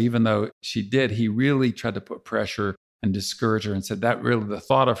 And so even though she did, he really tried to put pressure and discourage her and said that really the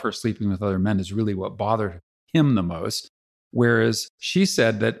thought of her sleeping with other men is really what bothered him the most. Whereas she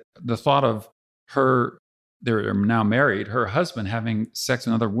said that the thought of her, they're now married, her husband having sex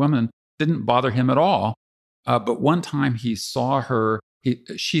with another woman didn't bother him at all. But one time she saw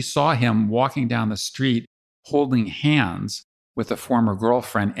him walking down the street holding hands with a former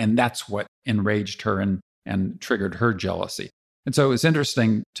girlfriend, and that's what enraged her and triggered her jealousy. And so it's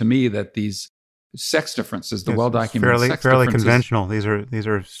interesting to me that these sex differences, the well-documented sex fairly differences, conventional. These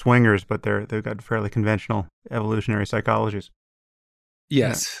are swingers, but they've got fairly conventional evolutionary psychologies.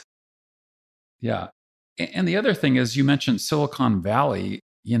 Yes. Yeah. And the other thing is, you mentioned Silicon Valley.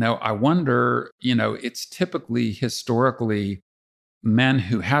 I wonder, it's typically historically men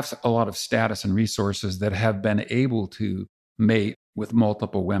who have a lot of status and resources that have been able to mate with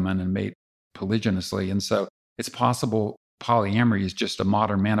multiple women and mate polygynously. And so it's possible polyamory is just a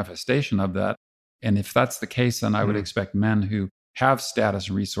modern manifestation of that. And if that's the case, then I would expect men who have status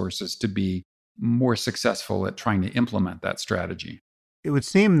and resources to be more successful at trying to implement that strategy. It would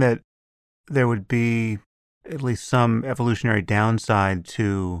seem that there would be at least some evolutionary downside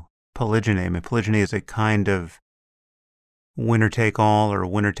to polygyny. I mean, polygyny is a kind of winner-take-all or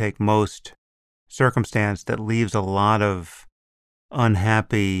winner-take-most circumstance that leaves a lot of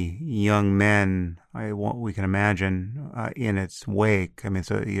unhappy young men, we can imagine, in its wake. I mean,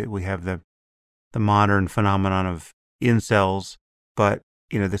 so we have the modern phenomenon of incels, but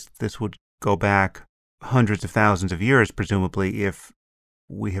this would go back hundreds of thousands of years, presumably, if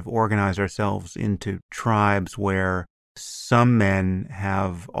we have organized ourselves into tribes where some men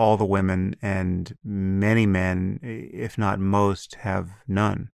have all the women and many men, if not most, have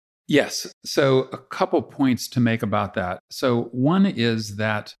none. Yes. So a couple points to make about that. So one is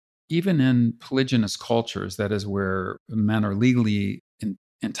that even in polygynous cultures, that is where men are legally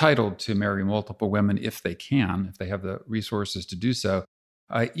entitled to marry multiple women if they have the resources to do so,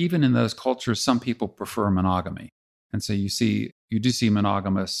 even in those cultures, some people prefer monogamy. And so you do see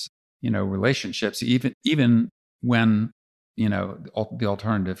monogamous, relationships, even when, the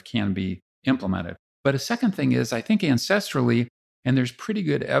alternative can be implemented. But a second thing is, I think ancestrally, and there's pretty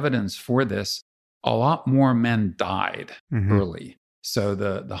good evidence for this, a lot more men died early. So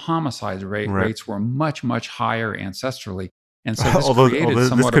the homicide rates were much, much higher ancestrally. And so this created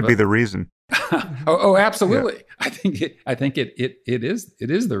this could be the reason. Oh, absolutely. Yeah. I think it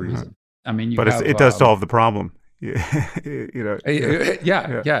is the reason. I mean, it does solve the problem. Yeah, it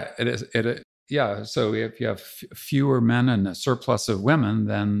is. Yeah. So if you have fewer men and a surplus of women,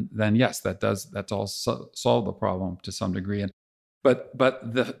 then yes, that's all solve the problem to some degree. But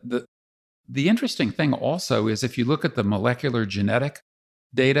the interesting thing also is, if you look at the molecular genetic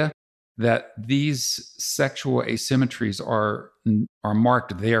data, that these sexual asymmetries are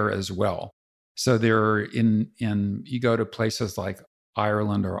marked there as well. So they're you go to places like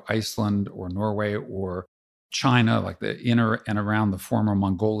Ireland or Iceland or Norway or China, like the inner and around the former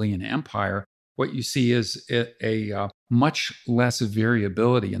Mongolian Empire, what you see is a much less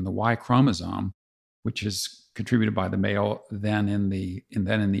variability in the Y chromosome, which is contributed by the male, than in the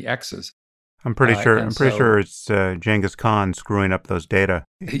X's. I'm pretty sure it's Genghis Khan screwing up those data.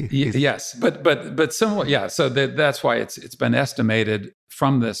 Yes, but similar. Yeah, so that's why it's been estimated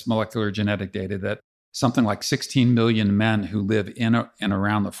from this molecular genetic data that something like 16 million men who live in and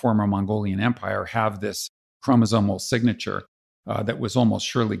around the former Mongolian Empire have this chromosomal signature that was almost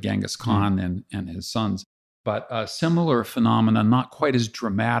surely Genghis Khan and his sons. But similar phenomena, not quite as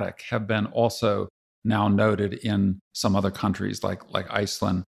dramatic, have been also now noted in some other countries like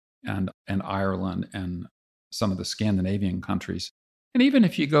Iceland and Ireland and some of the Scandinavian countries. And even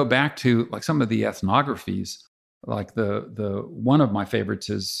if you go back to like some of the ethnographies, like the one of my favorites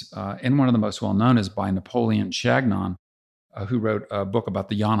is, and one of the most well known, is by Napoleon Chagnon, who wrote a book about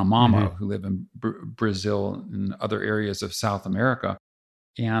the Yanomamo, who live in Brazil and other areas of South America.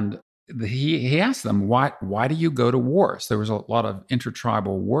 And he asked them, why do you go to war? So there was a lot of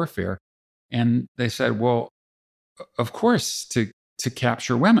intertribal warfare. And they said, well, of course, to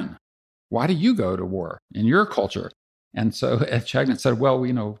capture women. Why do you go to war in your culture? And so Chagnon said,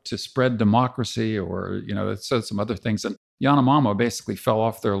 well, to spread democracy, or, it said some other things. And Yanomamo basically fell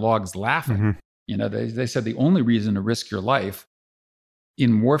off their logs laughing. They said the only reason to risk your life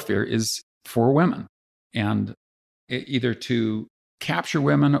in warfare is for women, and either to capture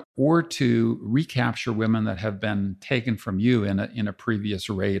women or to recapture women that have been taken from you in a previous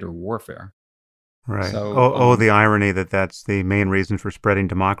raid or warfare. Right. So, Oh, the irony that that's the main reason for spreading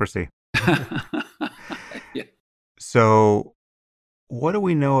democracy. yeah. So, what do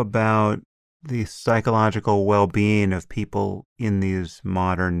we know about the psychological well-being of people in these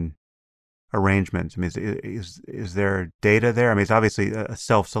modern arrangements? I mean, is there data there? I mean, it's obviously a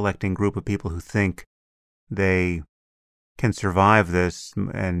self-selecting group of people who think they can survive this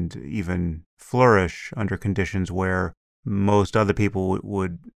and even flourish under conditions where most other people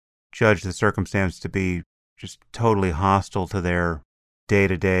would judge the circumstance to be just totally hostile to their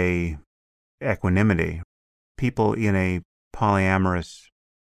day-to-day equanimity. People in a polyamorous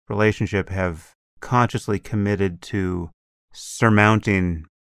relationship have consciously committed to surmounting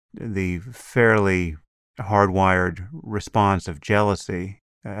the fairly hardwired response of jealousy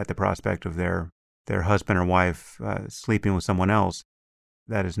at the prospect of their husband or wife sleeping with someone else.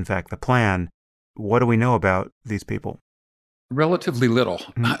 That is, in fact, the plan. What do we know about these people? Relatively little.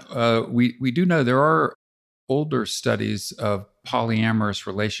 Mm-hmm. We do know there are older studies of polyamorous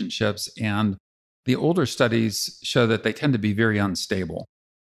relationships, and the older studies show that they tend to be very unstable.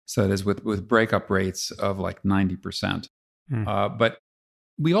 So that is with breakup rates of like 90%. But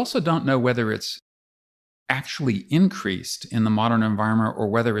we also don't know whether it's actually increased in the modern environment or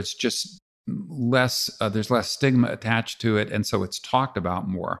whether it's just less, there's less stigma attached to it. And so it's talked about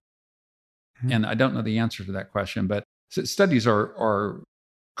more. Mm-hmm. And I don't know the answer to that question, but studies are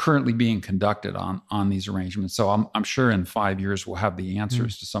currently being conducted on these arrangements. So I'm sure in 5 years we'll have the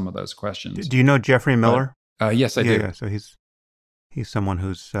answers to some of those questions. Do you know Jeffrey Miller? Yes, I do. Yeah. So he's someone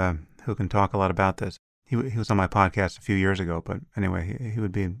who can talk a lot about this. He was on my podcast a few years ago, but anyway, he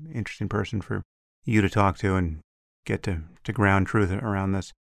would be an interesting person for you to talk to and get to ground truth around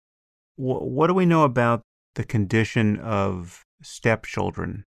this. What do we know about the condition of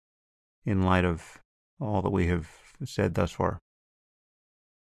stepchildren in light of all that we have said thus far?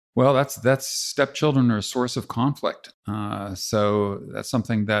 Well, that's stepchildren are a source of conflict. So that's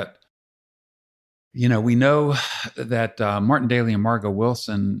something that, we know that Martin Daly and Margot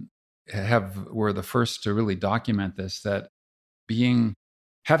Wilson were the first to really document this, that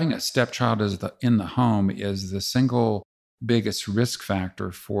having a stepchild in the home is the single biggest risk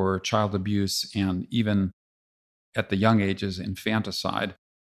factor for child abuse, and even at the young ages, infanticide.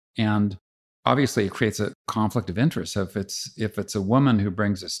 And obviously it creates a conflict of interest. So if it's a woman who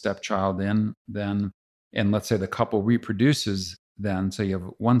brings a stepchild in, then, and let's say the couple reproduces, then so you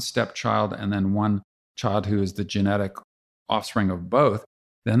have one stepchild and then one child who is the genetic offspring of both,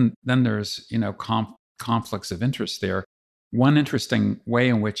 then there's conflicts of interest there. One interesting way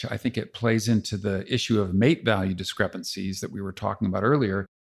in which I think it plays into the issue of mate value discrepancies that we were talking about earlier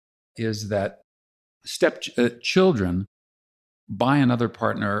is that stepchildren by another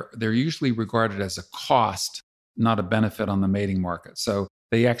partner, they're usually regarded as a cost, not a benefit on the mating market. So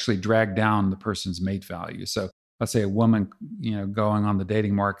they actually drag down the person's mate value. So let's say a woman, going on the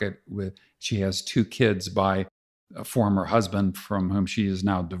dating market she has 2 kids by a former husband from whom she is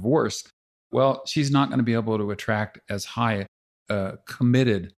now divorced. Well, she's not going to be able to attract as high a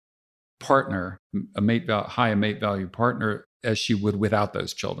committed partner, high mate value partner, as she would without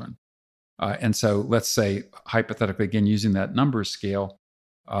those children. And so let's say, hypothetically, again, using that number scale,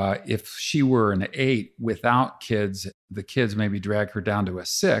 if she were an 8 without kids, the kids maybe drag her down to a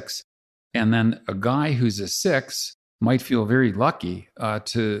 6. And then a guy who's a 6 might feel very lucky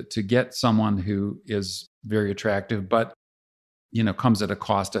to get someone who is very attractive, but comes at a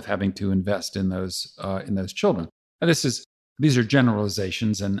cost of having to invest in those children. And these are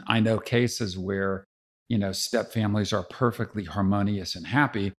generalizations, and I know cases where step families are perfectly harmonious and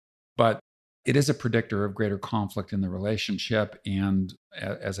happy, but it is a predictor of greater conflict in the relationship and,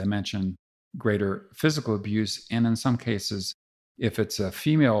 as I mentioned, greater physical abuse, and in some cases, if it's a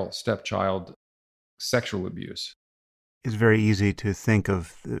female stepchild, sexual abuse. It's very easy to think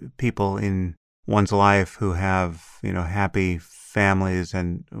of people in one's life who have, happy families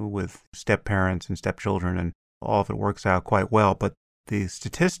and with step-parents and stepchildren, and all of it works out quite well. But the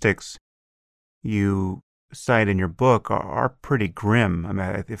statistics you cite in your book are pretty grim. I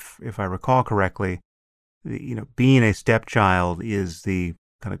mean, if I recall correctly, being a stepchild is the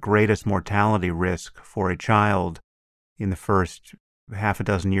kind of greatest mortality risk for a child in the first half a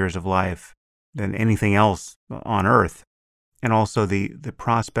dozen years of life than anything else on earth. And also the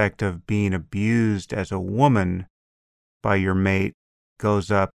prospect of being abused as a woman by your mate goes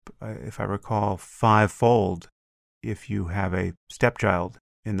up, if I recall, 5-fold if you have a stepchild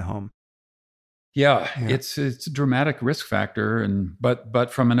in the home. Yeah, Yeah. it's a dramatic risk factor, and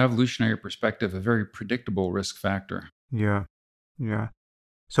but from an evolutionary perspective, a very predictable risk factor. Yeah. Yeah.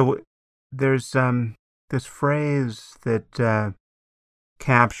 So there's this phrase that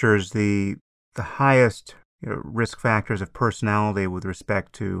captures the highest risk factors of personality with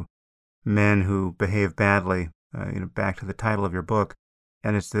respect to men who behave badly. Back to the title of your book,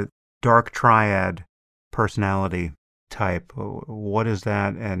 and it's the dark triad personality type. What is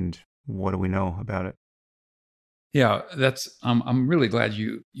that, and what do we know about it? Yeah, that's I'm really glad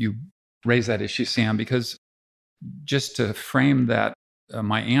you raised that issue, Sam, because just to frame that,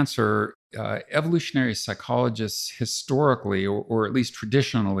 my answer, evolutionary psychologists historically, or at least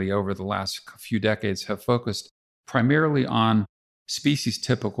traditionally over the last few decades, have focused primarily on species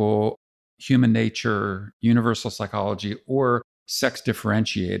typical human nature, universal psychology, or sex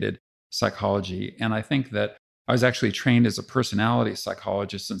differentiated psychology. And I think that I was actually trained as a personality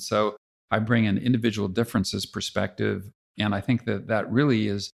psychologist. And so I bring an individual differences perspective. And I think that that really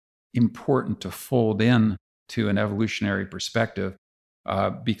is important to fold in to an evolutionary perspective,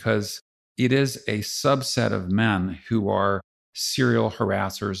 because it is a subset of men who are serial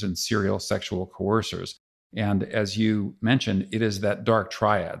harassers and serial sexual coercers. And as you mentioned, it is that dark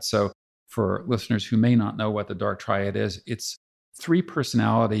triad. So, for listeners who may not know what the dark triad is, it's three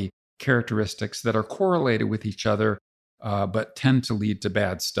personality characteristics that are correlated with each other, but tend to lead to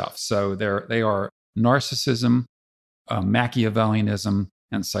bad stuff. So, they are narcissism, Machiavellianism,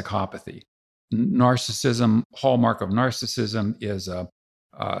 and psychopathy. Narcissism, hallmark of narcissism is a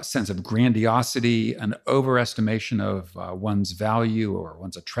sense of grandiosity, an overestimation of one's value or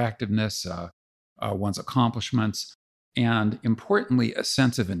one's attractiveness, one's accomplishments, and importantly, a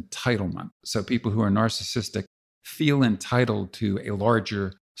sense of entitlement. So people who are narcissistic feel entitled to a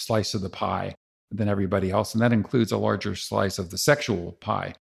larger slice of the pie than everybody else, and that includes a larger slice of the sexual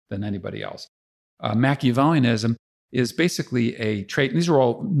pie than anybody else. Machiavellianism is basically a trait. And these are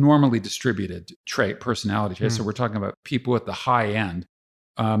all normally distributed personality traits. So we're talking about people at the high end.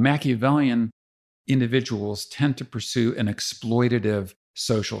 Machiavellian individuals tend to pursue an exploitative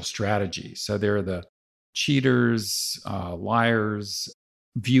social strategy. So they're the cheaters, liars,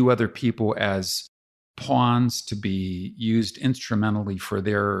 view other people as pawns to be used instrumentally for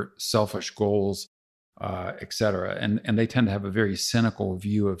their selfish goals, et cetera. And they tend to have a very cynical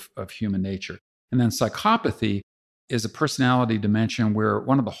view of human nature. And then psychopathy is a personality dimension where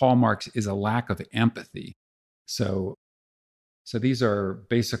one of the hallmarks is a lack of empathy. So these are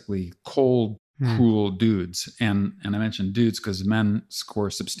basically cold, cruel dudes. And I mentioned dudes because men score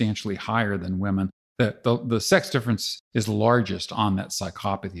substantially higher than women. The sex difference is largest on that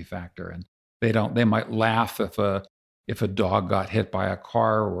psychopathy factor. And they might laugh if a dog got hit by a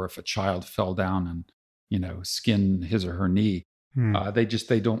car, or if a child fell down and skinned his or her knee.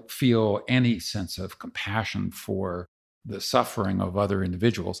 They don't feel any sense of compassion for the suffering of other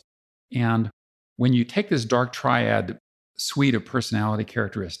individuals. And when you take this dark triad suite of personality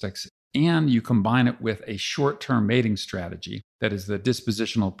characteristics and you combine it with a short-term mating strategy, that is the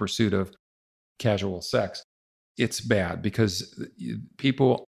dispositional pursuit of casual sex, it's bad, because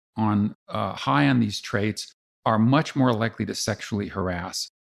people on high on these traits are much more likely to sexually harass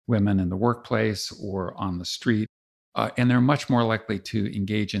women in the workplace or on the street. And they're much more likely to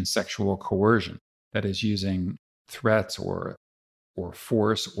engage in sexual coercion, that is, using threats or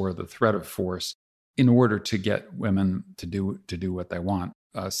force or the threat of force in order to get women to do what they want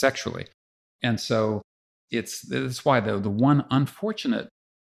sexually. And so that's why the one unfortunate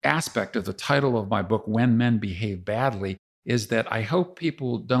aspect of the title of my book, When Men Behave Badly, is that I hope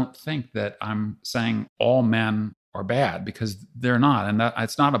people don't think that I'm saying all men are bad, because they're not. And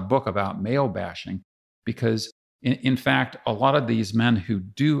it's not a book about male bashing, because in fact, a lot of these men who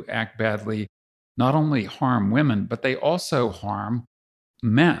do act badly not only harm women, but they also harm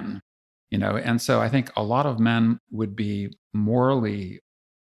men. And so I think a lot of men would be morally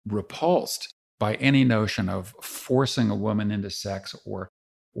repulsed by any notion of forcing a woman into sex or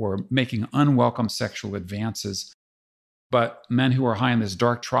making unwelcome sexual advances. But men who are high in this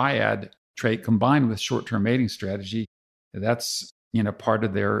dark triad trait combined with short-term mating strategy, that's part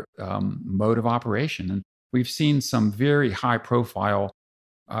of their mode of operation. And we've seen some very high-profile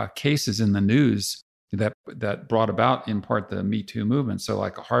cases in the news that brought about in part the Me Too movement. So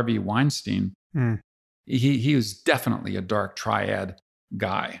like Harvey Weinstein, he was definitely a dark triad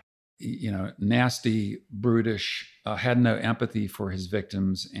guy. Nasty, brutish, had no empathy for his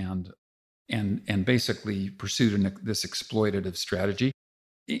victims, and basically pursued this exploitative strategy,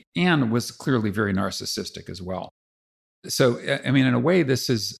 and was clearly very narcissistic as well. So, I mean, in a way, this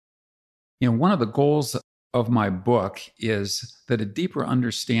is one of the goals of my book is that a deeper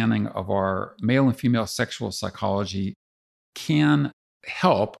understanding of our male and female sexual psychology can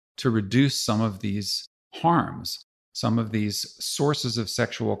help to reduce some of these harms, some of these sources of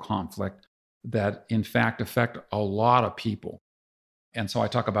sexual conflict that in fact affect a lot of people. And so I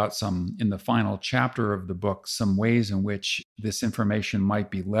talk about some, in the final chapter of the book, some ways in which this information might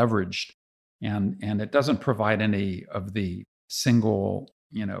be leveraged. And it doesn't provide any of the single,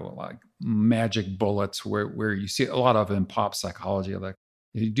 like magic bullets where you see a lot of in pop psychology, like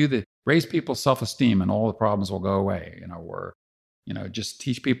you do the raise people's self-esteem and all the problems will go away, or, just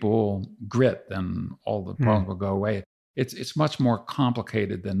teach people grit, then all the problems will go away. It's much more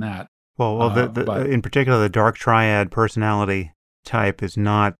complicated than that. Well, but in particular, the dark triad personality type is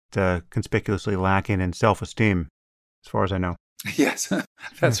not conspicuously lacking in self-esteem, as far as I know. Yes,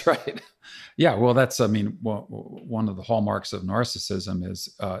 that's right. Yeah, well, that's, one of the hallmarks of narcissism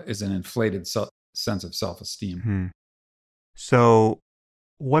is an inflated sense of self-esteem. So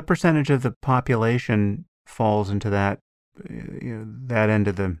what percentage of the population falls into that, that end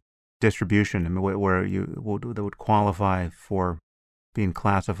of the distribution, where that would qualify for being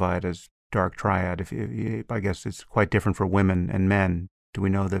classified as dark triad? If I guess it's quite different for women and men. Do we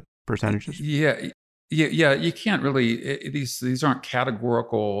know the percentages? Yeah. You can't really. These aren't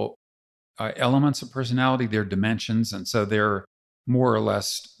categorical elements of personality. They're dimensions, and so they're more or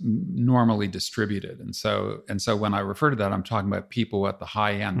less normally distributed. And so when I refer to that, I'm talking about people at the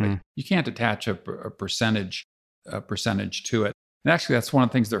high end. But you can't attach a percentage to it. And actually, that's one of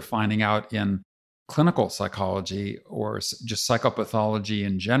the things they're finding out in clinical psychology or just psychopathology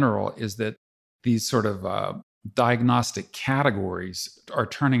in general, is that these sort of diagnostic categories are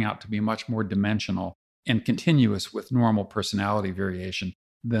turning out to be much more dimensional and continuous with normal personality variation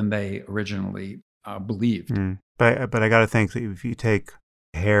than they originally believed. But I got to think that if you take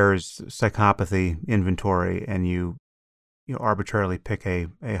Hare's psychopathy inventory and you arbitrarily pick a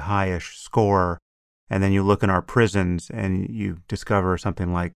high-ish score, and then you look in our prisons and you discover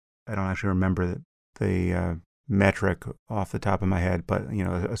something like, I don't actually remember the metric off the top of my head, but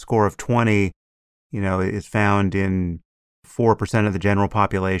a score of 20, is found in 4% of the general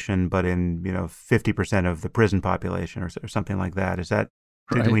population, but in 50% of the prison population, or something like that. Is that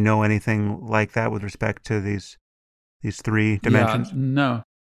right? Do we know anything like that with respect to these three dimensions? Yeah,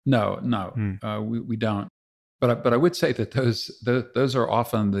 no. We don't. But I would say that those are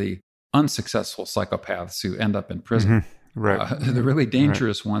often the unsuccessful psychopaths who end up in prison. Right. The really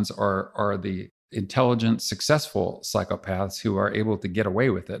dangerous ones are the intelligent, successful psychopaths who are able to get away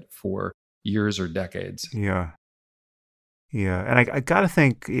with it for years or decades. Yeah. And I got to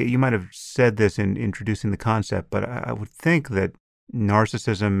think, you might have said this in introducing the concept, but I would think that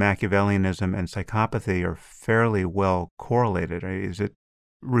narcissism, Machiavellianism, and psychopathy are fairly well correlated. Is it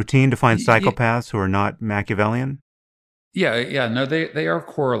routine to find psychopaths who are not Machiavellian? Yeah. No, they are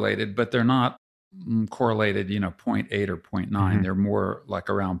correlated, but they're not correlated, 0.8 or 0.9. They're more like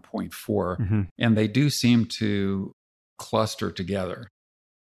around 0.4. And they do seem to cluster together.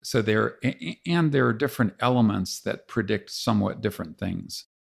 So there are different elements that predict somewhat different things.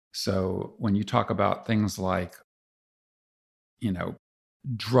 So when you talk about things like,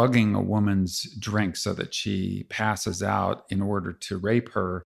 drugging a woman's drink so that she passes out in order to rape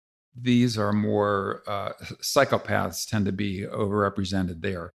her, these are more psychopaths tend to be overrepresented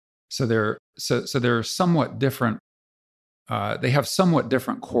there. So they're somewhat different. They have somewhat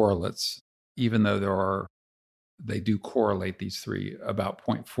different correlates, even though they do correlate, these three, about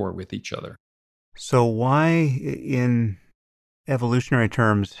 0.4 with each other. So why, in evolutionary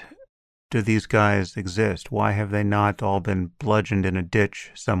terms, do these guys exist? Why have they not all been bludgeoned in a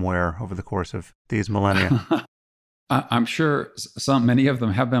ditch somewhere over the course of these millennia? I'm sure many of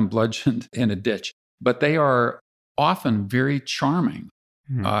them have been bludgeoned in a ditch, but they are often very charming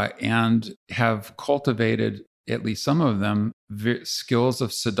and have cultivated, at least some of them, skills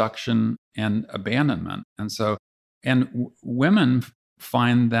of seduction and abandonment. And women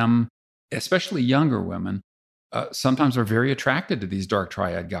find them, especially younger women, sometimes are very attracted to these dark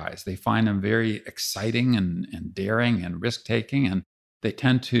triad guys. They find them very exciting and daring and risk-taking, and they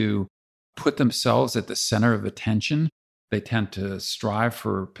tend to put themselves at the center of attention. They tend to strive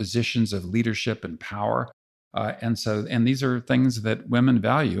for positions of leadership and power. And these are things that women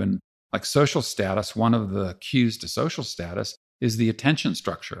value. And like social status, one of the cues to social status is the attention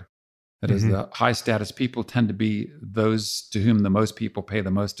structure. That is, the high status people tend to be those to whom the most people pay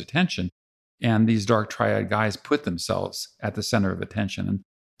the most attention. And these dark triad guys put themselves at the center of attention. And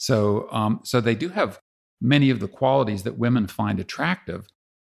so they do have many of the qualities that women find attractive,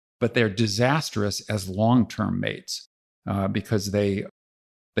 but they're disastrous as long-term mates because they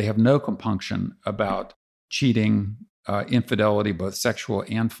have no compunction about cheating, infidelity, both sexual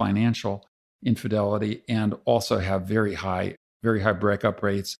and financial infidelity, and also have very high breakup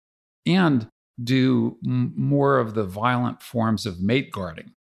rates, and do more of the violent forms of mate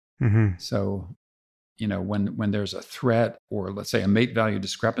guarding. Mm-hmm. So, when there's a threat, or let's say a mate value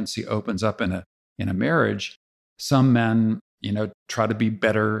discrepancy opens up in a marriage, some men, try to be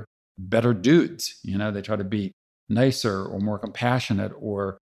better dudes. They try to be nicer or more compassionate,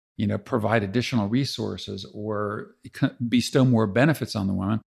 or provide additional resources, or bestow more benefits on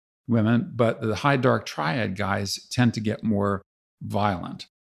the women. But the high dark triad guys tend to get more violent.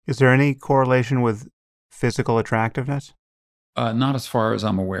 Is there any correlation with physical attractiveness? Not as far as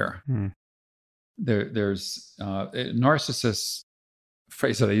I'm aware. Mm. There's narcissists,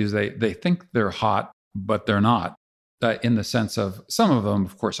 phrase that I use, they think they're hot, but they're not, in the sense of, some of them,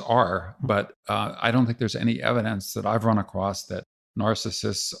 of course, are, but I don't think there's any evidence that I've run across that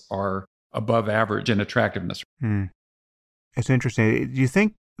narcissists are above average in attractiveness. Mm. It's interesting. Do you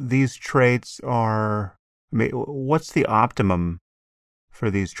think these traits are, what's the optimum for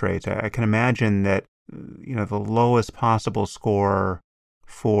these traits? I can imagine that, the lowest possible score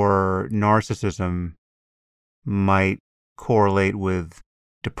for narcissism might correlate with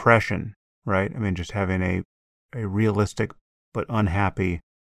depression, right? Just having a realistic but unhappy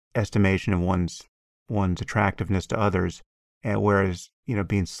estimation of one's attractiveness to others, and whereas,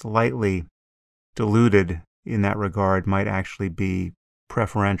 being slightly diluted in that regard might actually be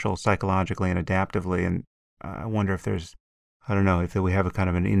preferential psychologically and adaptively. And I wonder if there's, I don't know, if we have a kind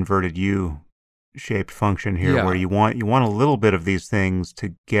of an inverted U-shaped function here, where you want a little bit of these things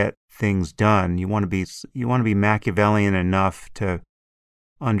to get things done. You want to be Machiavellian enough to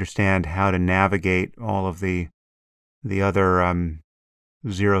understand how to navigate all of the other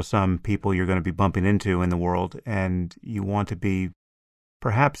zero-sum people you're going to be bumping into in the world, and you want to be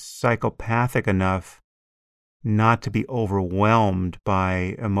perhaps psychopathic enough not to be overwhelmed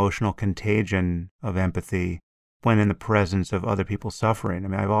by emotional contagion of empathy when in the presence of other people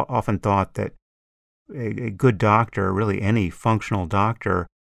suffering. I've often thought that a good doctor, really any functional doctor,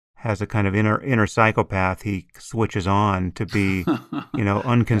 has a kind of inner psychopath he switches on to be,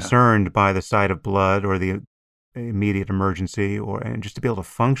 unconcerned by the sight of blood or the immediate emergency, and just to be able to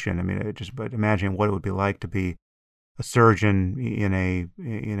function. But imagine what it would be like to be a surgeon in an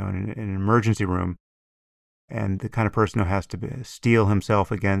emergency room, and the kind of person who has to steel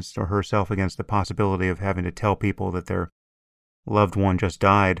himself against, or herself against, the possibility of having to tell people that their loved one just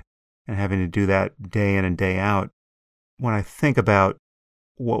died, and having to do that day in and day out. When I think about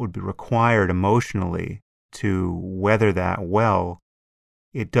what would be required emotionally to weather that well,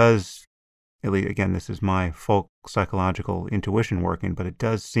 it does, at least, again, this is my folk psychological intuition working, but it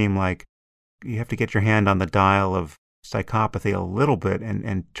does seem like you have to get your hand on the dial of psychopathy a little bit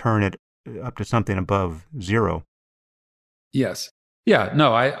and turn it up to something above zero. Yes. Yeah.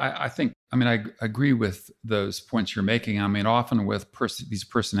 No, I think, I agree with those points you're making. Often with these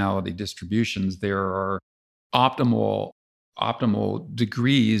personality distributions, there are optimal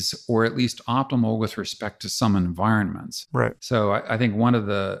degrees, or at least optimal with respect to some environments. Right. So I think one of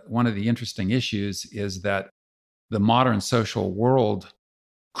the interesting issues is that the modern social world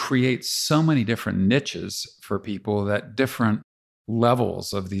creates so many different niches for people, that different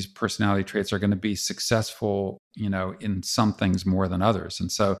levels of these personality traits are going to be successful, in some things more than others.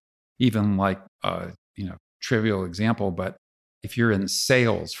 And so even like, trivial example, but if you're in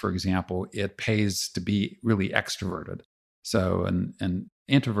sales, for example, it pays to be really extroverted. So an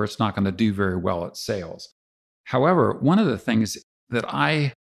introvert's not going to do very well at sales. However, one of the things that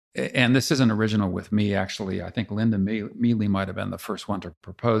and this isn't original with me, actually, I think Linda Mealy might have been the first one to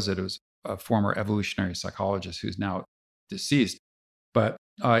propose it. It was a former evolutionary psychologist who's now deceased, but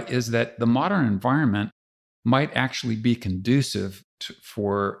is that the modern environment might actually be conducive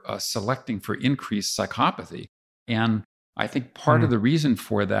for selecting for increased psychopathy. And I think part of the reason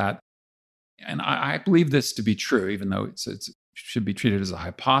for that, and I believe this to be true, even though it should be treated as a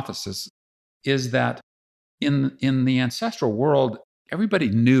hypothesis, is that in the ancestral world, everybody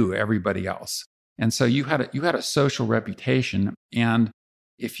knew everybody else. And so you had a social reputation. And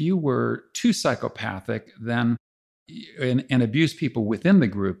if you were too psychopathic, then and abused people within the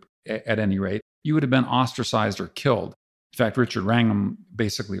group at any rate, you would have been ostracized or killed. In fact, Richard Wrangham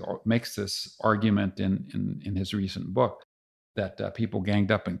basically makes this argument in his recent book, that people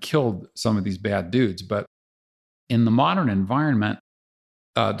ganged up and killed some of these bad dudes. But in the modern environment,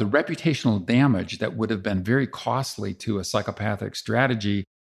 the reputational damage that would have been very costly to a psychopathic strategy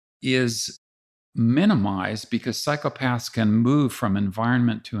is minimized, because psychopaths can move from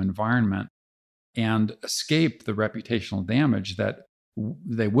environment to environment and escape the reputational damage that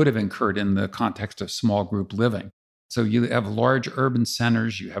they would have incurred in the context of small group living. So you have large urban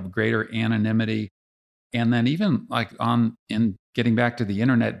centers, you have greater anonymity. And then even like in getting back to the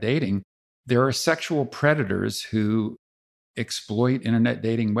internet dating, there are sexual predators who exploit internet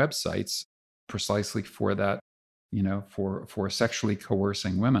dating websites precisely for that, for sexually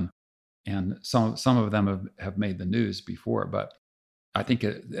coercing women. And some of them have made the news before, but I think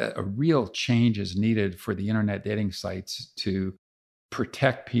a real change is needed for the internet dating sites to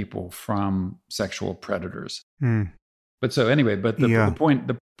protect people from sexual predators. Mm. But so anyway, but the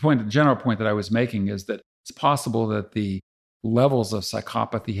general point that I was making is that it's possible that the levels of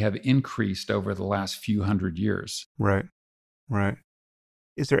psychopathy have increased over the last few hundred years. Right.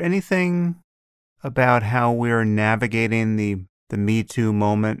 Is there anything about how we're navigating the Me Too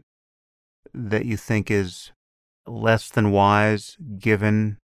moment that you think is less than wise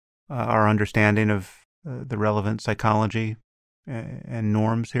given our understanding of the relevant psychology and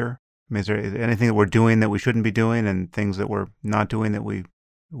norms here? I mean, is there anything that we're doing that we shouldn't be doing, and things that we're not doing that we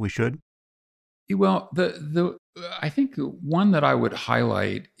should? Well, I think one that I would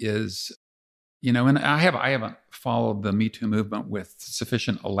highlight is, and I haven't followed the Me Too movement with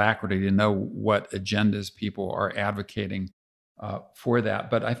sufficient alacrity to know what agendas people are advocating for that.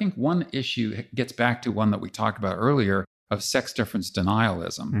 But I think one issue gets back to one that we talked about earlier of sex difference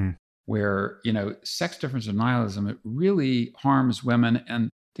denialism, where, sex difference denialism, it really harms women. And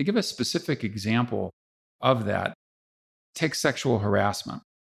to give a specific example of that, take sexual harassment.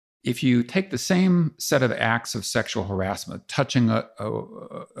 If you take the same set of acts of sexual harassment, touching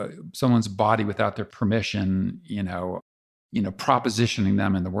someone's body without their permission, propositioning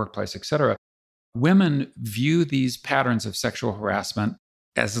them in the workplace, et cetera, women view these patterns of sexual harassment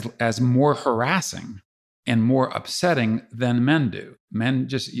as more harassing and more upsetting than men do. Men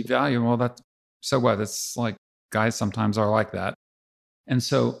just evaluate, well, that's so what? It's like guys sometimes are like that. And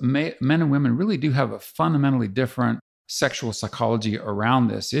so men and women really do have a fundamentally different sexual psychology around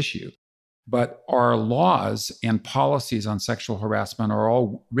this issue. But our laws and policies on sexual harassment are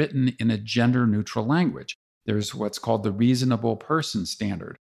all written in a gender neutral language. There's what's called the reasonable person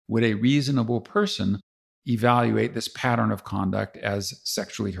standard. Would a reasonable person evaluate this pattern of conduct as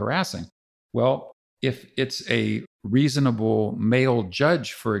sexually harassing? Well, if it's a reasonable male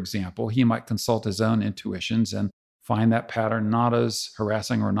judge, for example, he might consult his own intuitions and find that pattern not as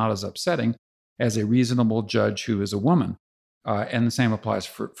harassing or not as upsetting as a reasonable judge who is a woman. And the same applies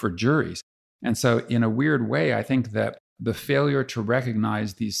for juries. And so in a weird way, I think that the failure to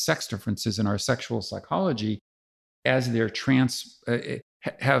recognize these sex differences in our sexual psychology as they're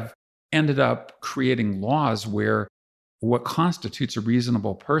have ended up creating laws where what constitutes a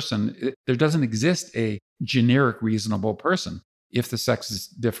reasonable person, there doesn't exist a generic reasonable person if the sexes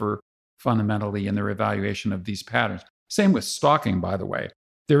differ fundamentally in their evaluation of these patterns. Same with stalking, by the way.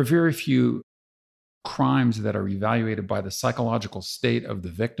 There are very few crimes that are evaluated by the psychological state of the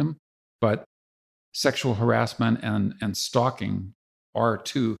victim, but sexual harassment and stalking are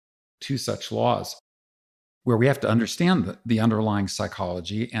two such laws where we have to understand the underlying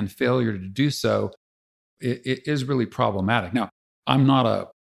psychology, and failure to do so it is really problematic. Now, I'm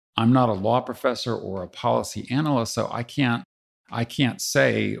not a law professor or a policy analyst, so I can't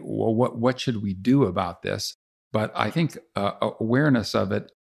say, well, what should we do about this? But I think awareness of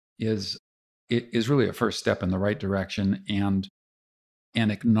it is really a first step in the right direction, and an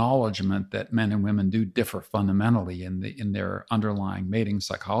acknowledgement that men and women do differ fundamentally in their underlying mating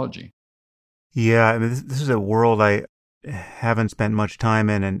psychology. Yeah, I mean, this is a world I haven't spent much time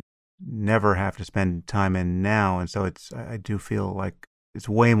in and never have to spend time in now, and so I do feel like it's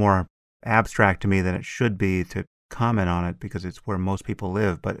way more abstract to me than it should be to comment on it, because it's where most people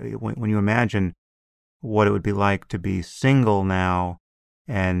live. But when you imagine what it would be like to be single now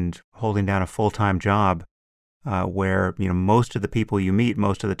and holding down a full-time job, where most of the people you meet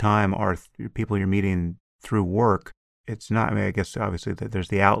most of the time are people you're meeting through work. It's not, I mean, I guess obviously that there's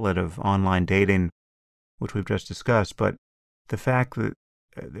the outlet of online dating, which we've just discussed, but the fact that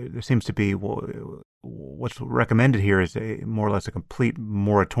there seems to be, what's recommended here is more or less a complete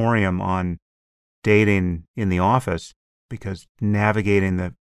moratorium on dating in the office, because navigating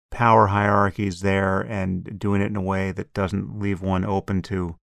the power hierarchies there and doing it in a way that doesn't leave one open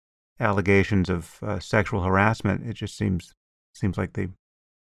to allegations of sexual harassment, it just seems like the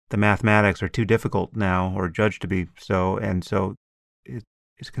mathematics are too difficult now, or judged to be so, and so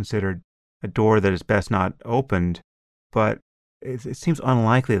it's considered a door that is best not opened. But it seems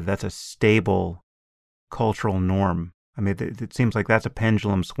unlikely that that's a stable cultural norm. I mean, it seems like that's a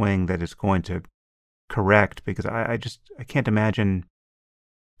pendulum swing that is going to correct, because I can't imagine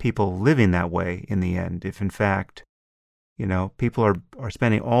people living that way in the end, if in fact People are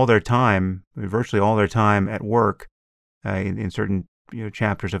spending all their time, virtually all their time at work in certain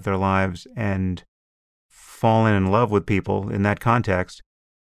chapters of their lives, and falling in love with people in that context,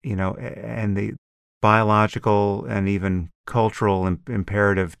 and the biological and even cultural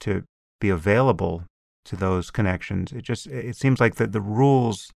imperative to be available to those connections. It seems like the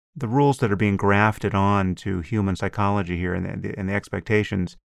rules that are being grafted on to human psychology here, and the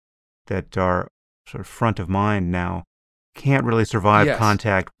expectations that are sort of front of mind now, can't really survive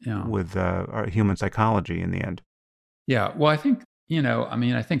contact with our human psychology in the end. Yeah. Well, I think,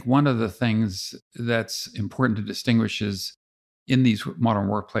 I think one of the things that's important to distinguish is in these modern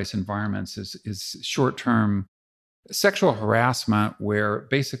workplace environments is short-term sexual harassment, where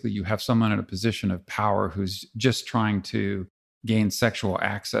basically you have someone in a position of power who's just trying to gain sexual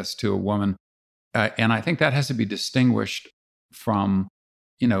access to a woman. And I think that has to be distinguished from,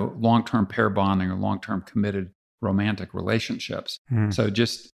 long-term pair bonding or long-term committed romantic relationships. So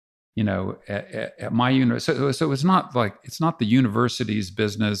just, at my university, so it's not the university's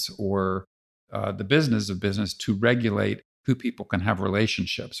business or the business of business to regulate who people can have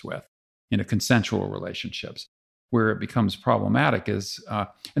relationships with, consensual relationships. Where it becomes problematic is,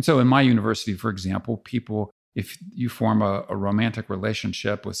 and so in my university, for example, people, if you form a romantic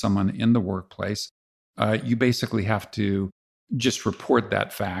relationship with someone in the workplace, you basically have to just report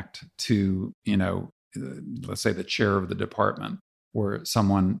that fact to, let's say the chair of the department or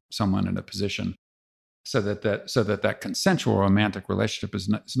someone in a position, so that consensual romantic relationship is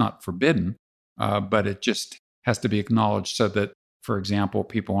not forbidden, but it just has to be acknowledged, so that, for example,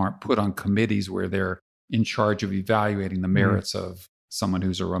 people aren't put on committees where they're in charge of evaluating the merits of someone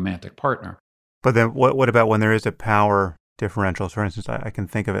who's a romantic partner. But then what about when there is a power differential? For instance, I can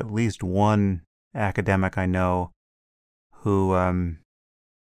think of at least one academic I know who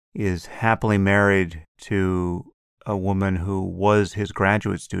is happily married to a woman who was his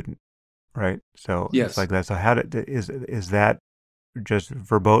graduate student, right? So yes. It's like that. So is that just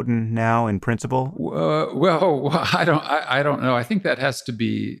verboten now in principle? Well, I don't know. I think that has to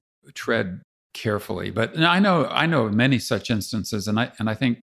be tread carefully, but I know many such instances, and I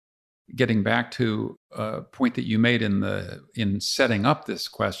think, getting back to a point that you made in setting up this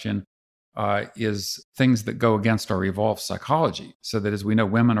question, is things that go against our evolved psychology. So that, as we know,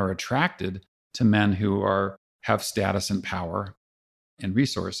 women are attracted to men who have status and power and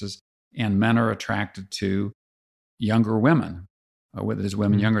resources, and men are attracted to younger women, whether it's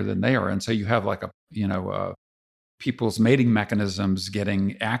women younger than they are. And so you have people's mating mechanisms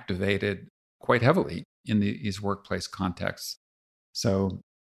getting activated quite heavily in these workplace contexts. So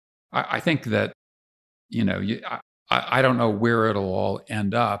I think that, I don't know where it'll all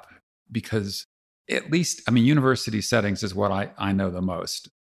end up, because at least, university settings is what I know the most.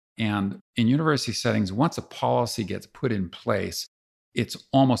 And in university settings, once a policy gets put in place, it's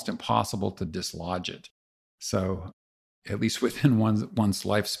almost impossible to dislodge it. So at least within one's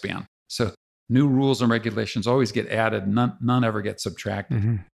lifespan. So new rules and regulations always get added, none ever get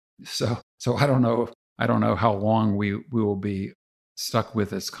subtracted. So I don't know how long we will be stuck with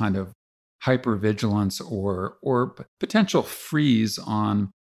this kind of hypervigilance or potential freeze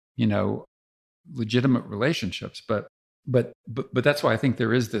on, legitimate relationships. But that's why I think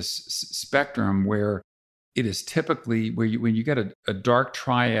there is this spectrum where it is typically when you get a dark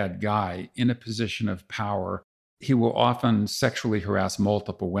triad guy in a position of power, he will often sexually harass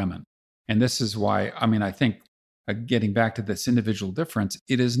multiple women. And this is why, I think, getting back to this individual difference,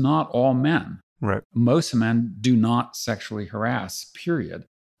 it is not all men. Right. Most men do not sexually harass, period.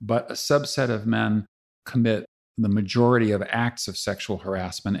 But a subset of men commit the majority of acts of sexual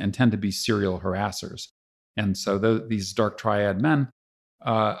harassment and tend to be serial harassers. And so these dark triad men,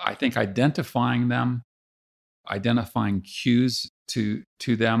 I think identifying cues to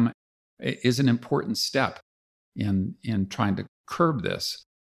them is an important step in trying to curb this.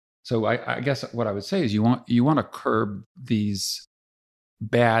 So I guess what I would say is you want to curb these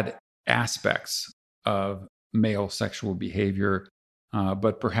bad aspects of male sexual behavior,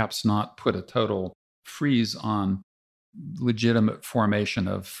 but perhaps not put a total freeze on legitimate formation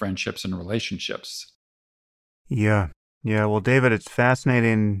of friendships and relationships. Yeah. Well, David, it's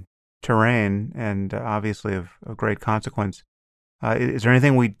fascinating terrain and obviously of great consequence. Is there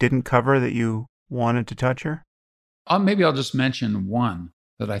anything we didn't cover that you wanted to touch here? Maybe I'll just mention one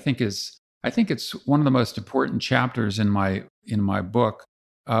that I think it's one of the most important chapters in my book,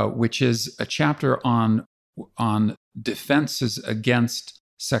 which is a chapter on defenses against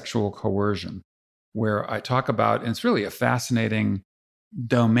sexual coercion, where I talk about, and it's really a fascinating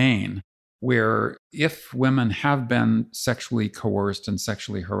domain, where if women have been sexually coerced and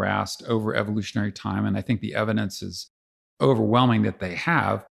sexually harassed over evolutionary time, and I think the evidence is overwhelming that they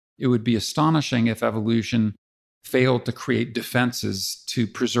have, it would be astonishing if evolution failed to create defenses to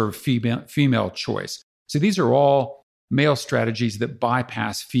preserve female choice. So these are all male strategies that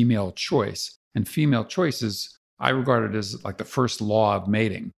bypass female choice. And female choice is, I regard it as like the first law of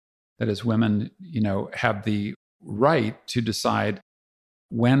mating. That is, women, have the right to decide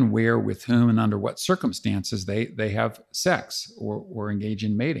when, where, with whom, and under what circumstances they have sex or engage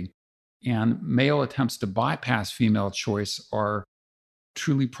in mating. And male attempts to bypass female choice are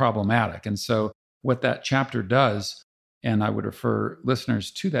truly problematic. And so what that chapter does, and I would refer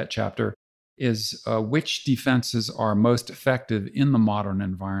listeners to that chapter, is which defenses are most effective in the modern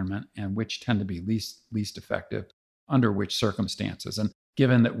environment and which tend to be least effective under which circumstances. And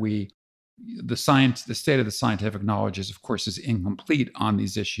given that the state of the scientific knowledge is incomplete on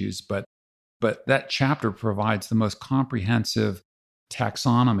these issues, but that chapter provides the most comprehensive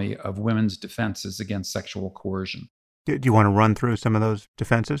taxonomy of women's defenses against sexual coercion. Do you want to run through some of those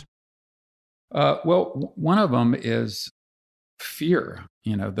defenses? Well, one of them is fear.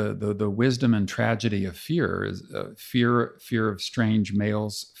 The wisdom and tragedy of fear is fear of strange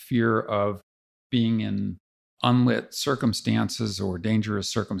males, fear of being in unlit circumstances or dangerous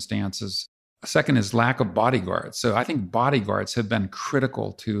circumstances. A second is lack of bodyguards. So I think bodyguards have been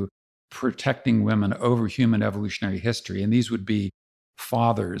critical to protecting women over human evolutionary history. And these would be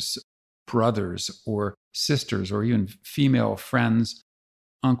fathers, brothers, or sisters, or even female friends,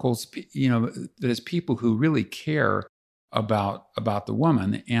 uncles, that is, people who really care about the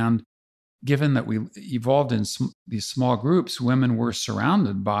woman. And given that we evolved in these small groups, women were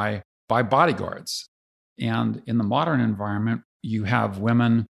surrounded by bodyguards. And in the modern environment, you have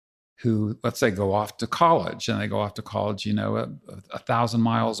women who, let's say, go off to college, and they go off to college, 1,000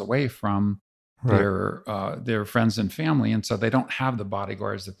 miles away from their friends and family. And so they don't have the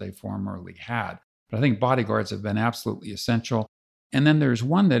bodyguards that they formerly had. But I think bodyguards have been absolutely essential. And then there's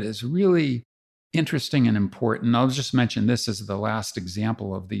one that is really interesting and important. I'll just mention this as the last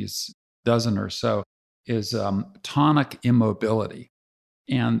example of these dozen or so, is tonic immobility.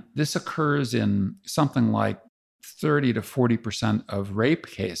 And this occurs in something like 30 to 40% of rape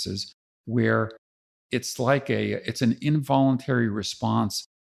cases, where it's an involuntary response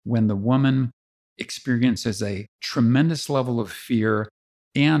when the woman experiences a tremendous level of fear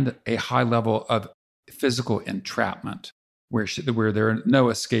and a high level of physical entrapment, where there are no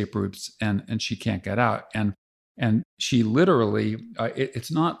escape routes and she can't get out. And she literally,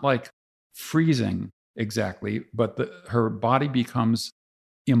 it's not like freezing exactly, but her body becomes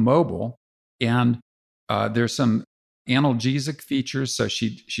immobile, and there's some analgesic features, so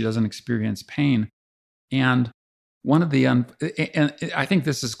she doesn't experience pain. And one of the and I think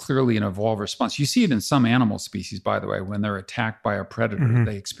this is clearly an evolved response. You see it in some animal species, by the way, when they're attacked by a predator,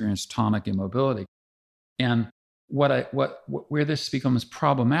 they experience tonic immobility. And where this becomes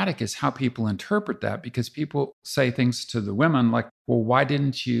problematic is how people interpret that, because people say things to the women like, "Well, why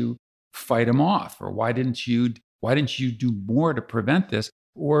didn't you fight him off?" Or why didn't you do more to prevent this?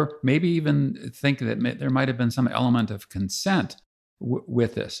 Or maybe even think that there might have been some element of consent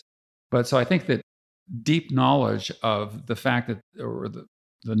with this. But so I think that deep knowledge of the fact that, or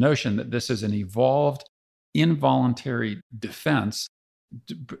the notion that this is an evolved involuntary defense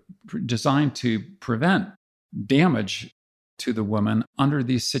designed to prevent damage to the woman under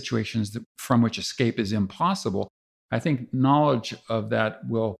these situations from which escape is impossible, I think knowledge of that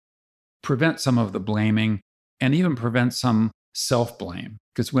will prevent some of the blaming and even prevent some self-blame,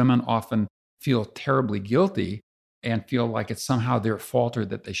 because women often feel terribly guilty and feel like it's somehow their fault or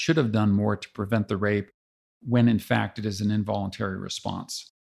that they should have done more to prevent the rape, when in fact it is an involuntary response.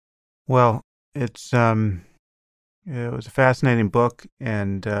 Well, it was a fascinating book,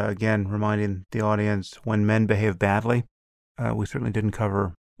 and again, reminding the audience, when men behave badly. We certainly didn't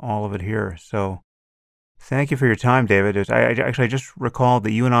cover all of it here, so thank you for your time, David. I just recalled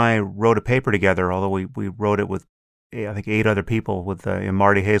that you and I wrote a paper together, although we wrote it with, I think, 8 other people, with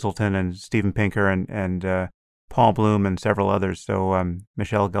Marty Hazelton and Steven Pinker and Paul Bloom and several others. So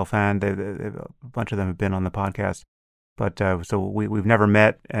Michelle Gelfand, a bunch of them have been on the podcast. But so we've never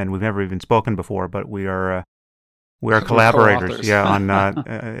met and we've never even spoken before. But we are collaborators. Yeah. On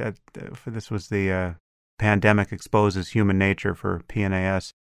this was the Pandemic Exposes Human Nature for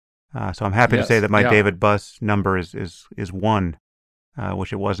PNAS. So I'm happy to say that my David Buss number is 1,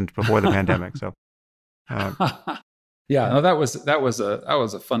 which it wasn't before the pandemic. So. Yeah, no, that was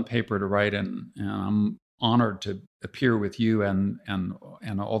a fun paper to write, and I'm honored to appear with you and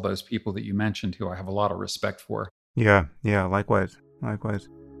all those people that you mentioned, who I have a lot of respect for. Yeah, likewise.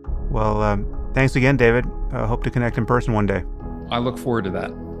 Well, thanks again, David. Hope to connect in person one day. I look forward to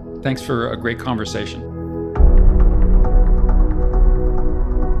that. Thanks for a great conversation.